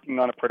have been working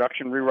on a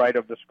production rewrite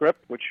of the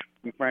script, which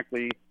we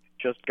frankly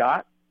just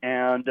got,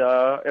 and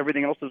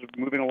everything else is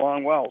moving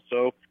along well.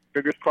 So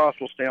fingers crossed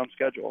we'll stay on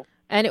schedule.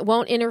 And it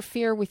won't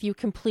interfere with you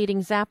completing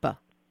Zappa?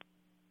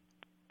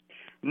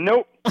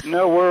 Nope.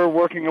 No, we're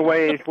working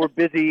away. We're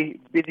busy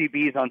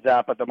bees on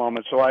Zappa at the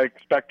moment, so I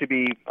expect to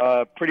be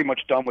pretty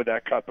much done with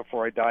that cut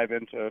before I dive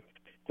into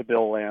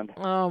Bill land.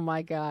 Oh,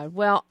 my God.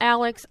 Well,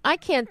 Alex, I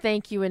can't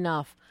thank you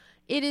enough.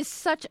 It is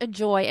such a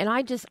joy, and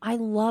I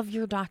love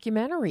your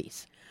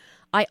documentaries.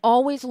 I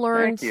always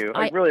learn. Thank you.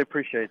 I really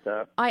appreciate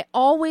that. I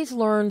always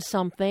learn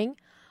something.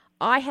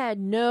 I had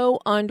no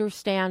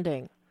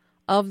understanding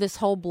of this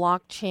whole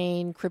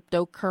blockchain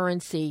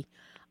cryptocurrency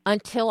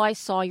until I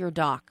saw your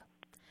doc.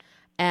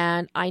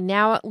 And I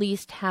now at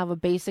least have a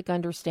basic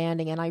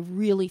understanding, and I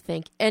really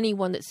think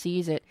anyone that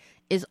sees it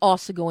is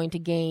also going to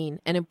gain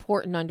an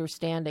important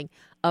understanding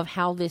of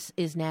how this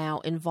is now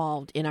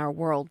involved in our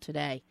world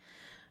today.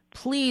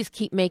 Please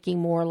keep making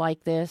more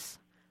like this.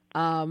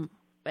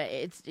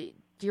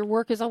 Your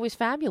work is always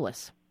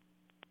fabulous.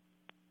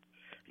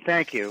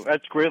 Thank you.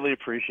 That's greatly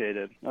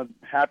appreciated. I'm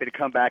happy to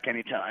come back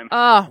anytime.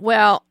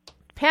 Well,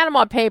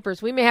 Panama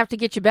Papers, we may have to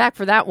get you back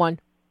for that one.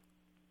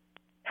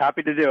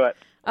 Happy to do it.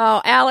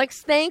 Oh,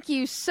 Alex, thank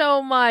you so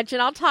much,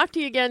 and I'll talk to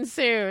you again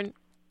soon.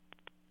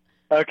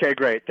 Okay,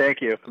 great. Thank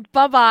you.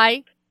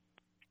 Bye-bye.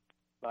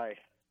 Bye.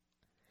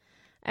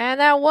 And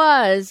that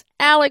was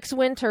Alex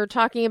Winter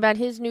talking about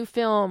his new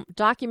film,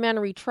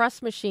 documentary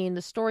Trust Machine,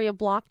 the story of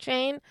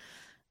blockchain.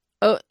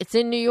 Oh, it's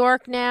in New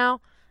York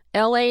now,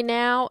 L.A.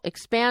 now,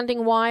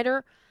 expanding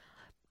wider.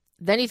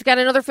 Then he's got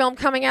another film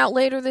coming out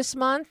later this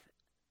month.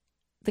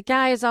 The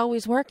guy is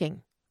always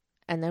working.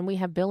 And then we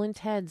have Bill and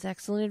Ted's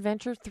Excellent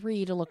Adventure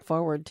 3 to look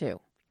forward to.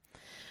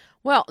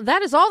 Well,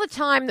 that is all the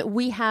time that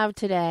we have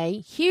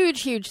today.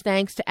 Huge, huge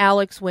thanks to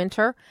Alex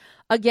Winter.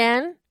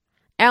 Again,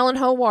 Alan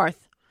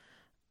Howarth,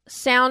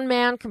 sound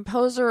man,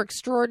 composer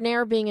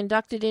extraordinaire, being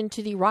inducted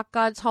into the Rock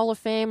Gods Hall of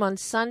Fame on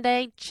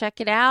Sunday.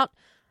 Check it out.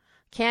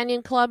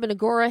 Canyon Club in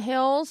Agora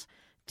Hills.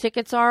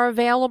 Tickets are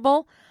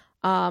available.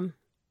 And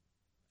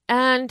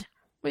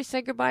we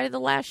say goodbye to The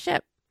Last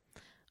Ship.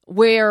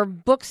 We're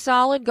booked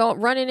solid,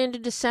 running into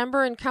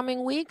December in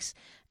coming weeks.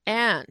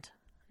 And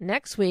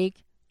next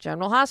week,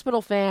 General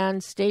Hospital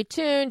fans, stay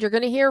tuned. You're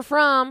going to hear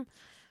from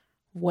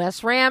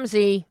Wes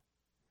Ramsey,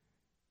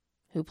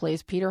 who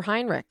plays Peter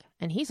Heinrich.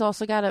 And he's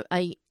also got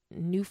a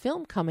new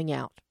film coming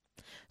out.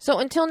 So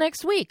until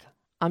next week,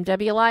 I'm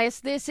Debbie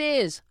Elias. This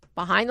is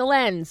Behind the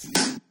Lens.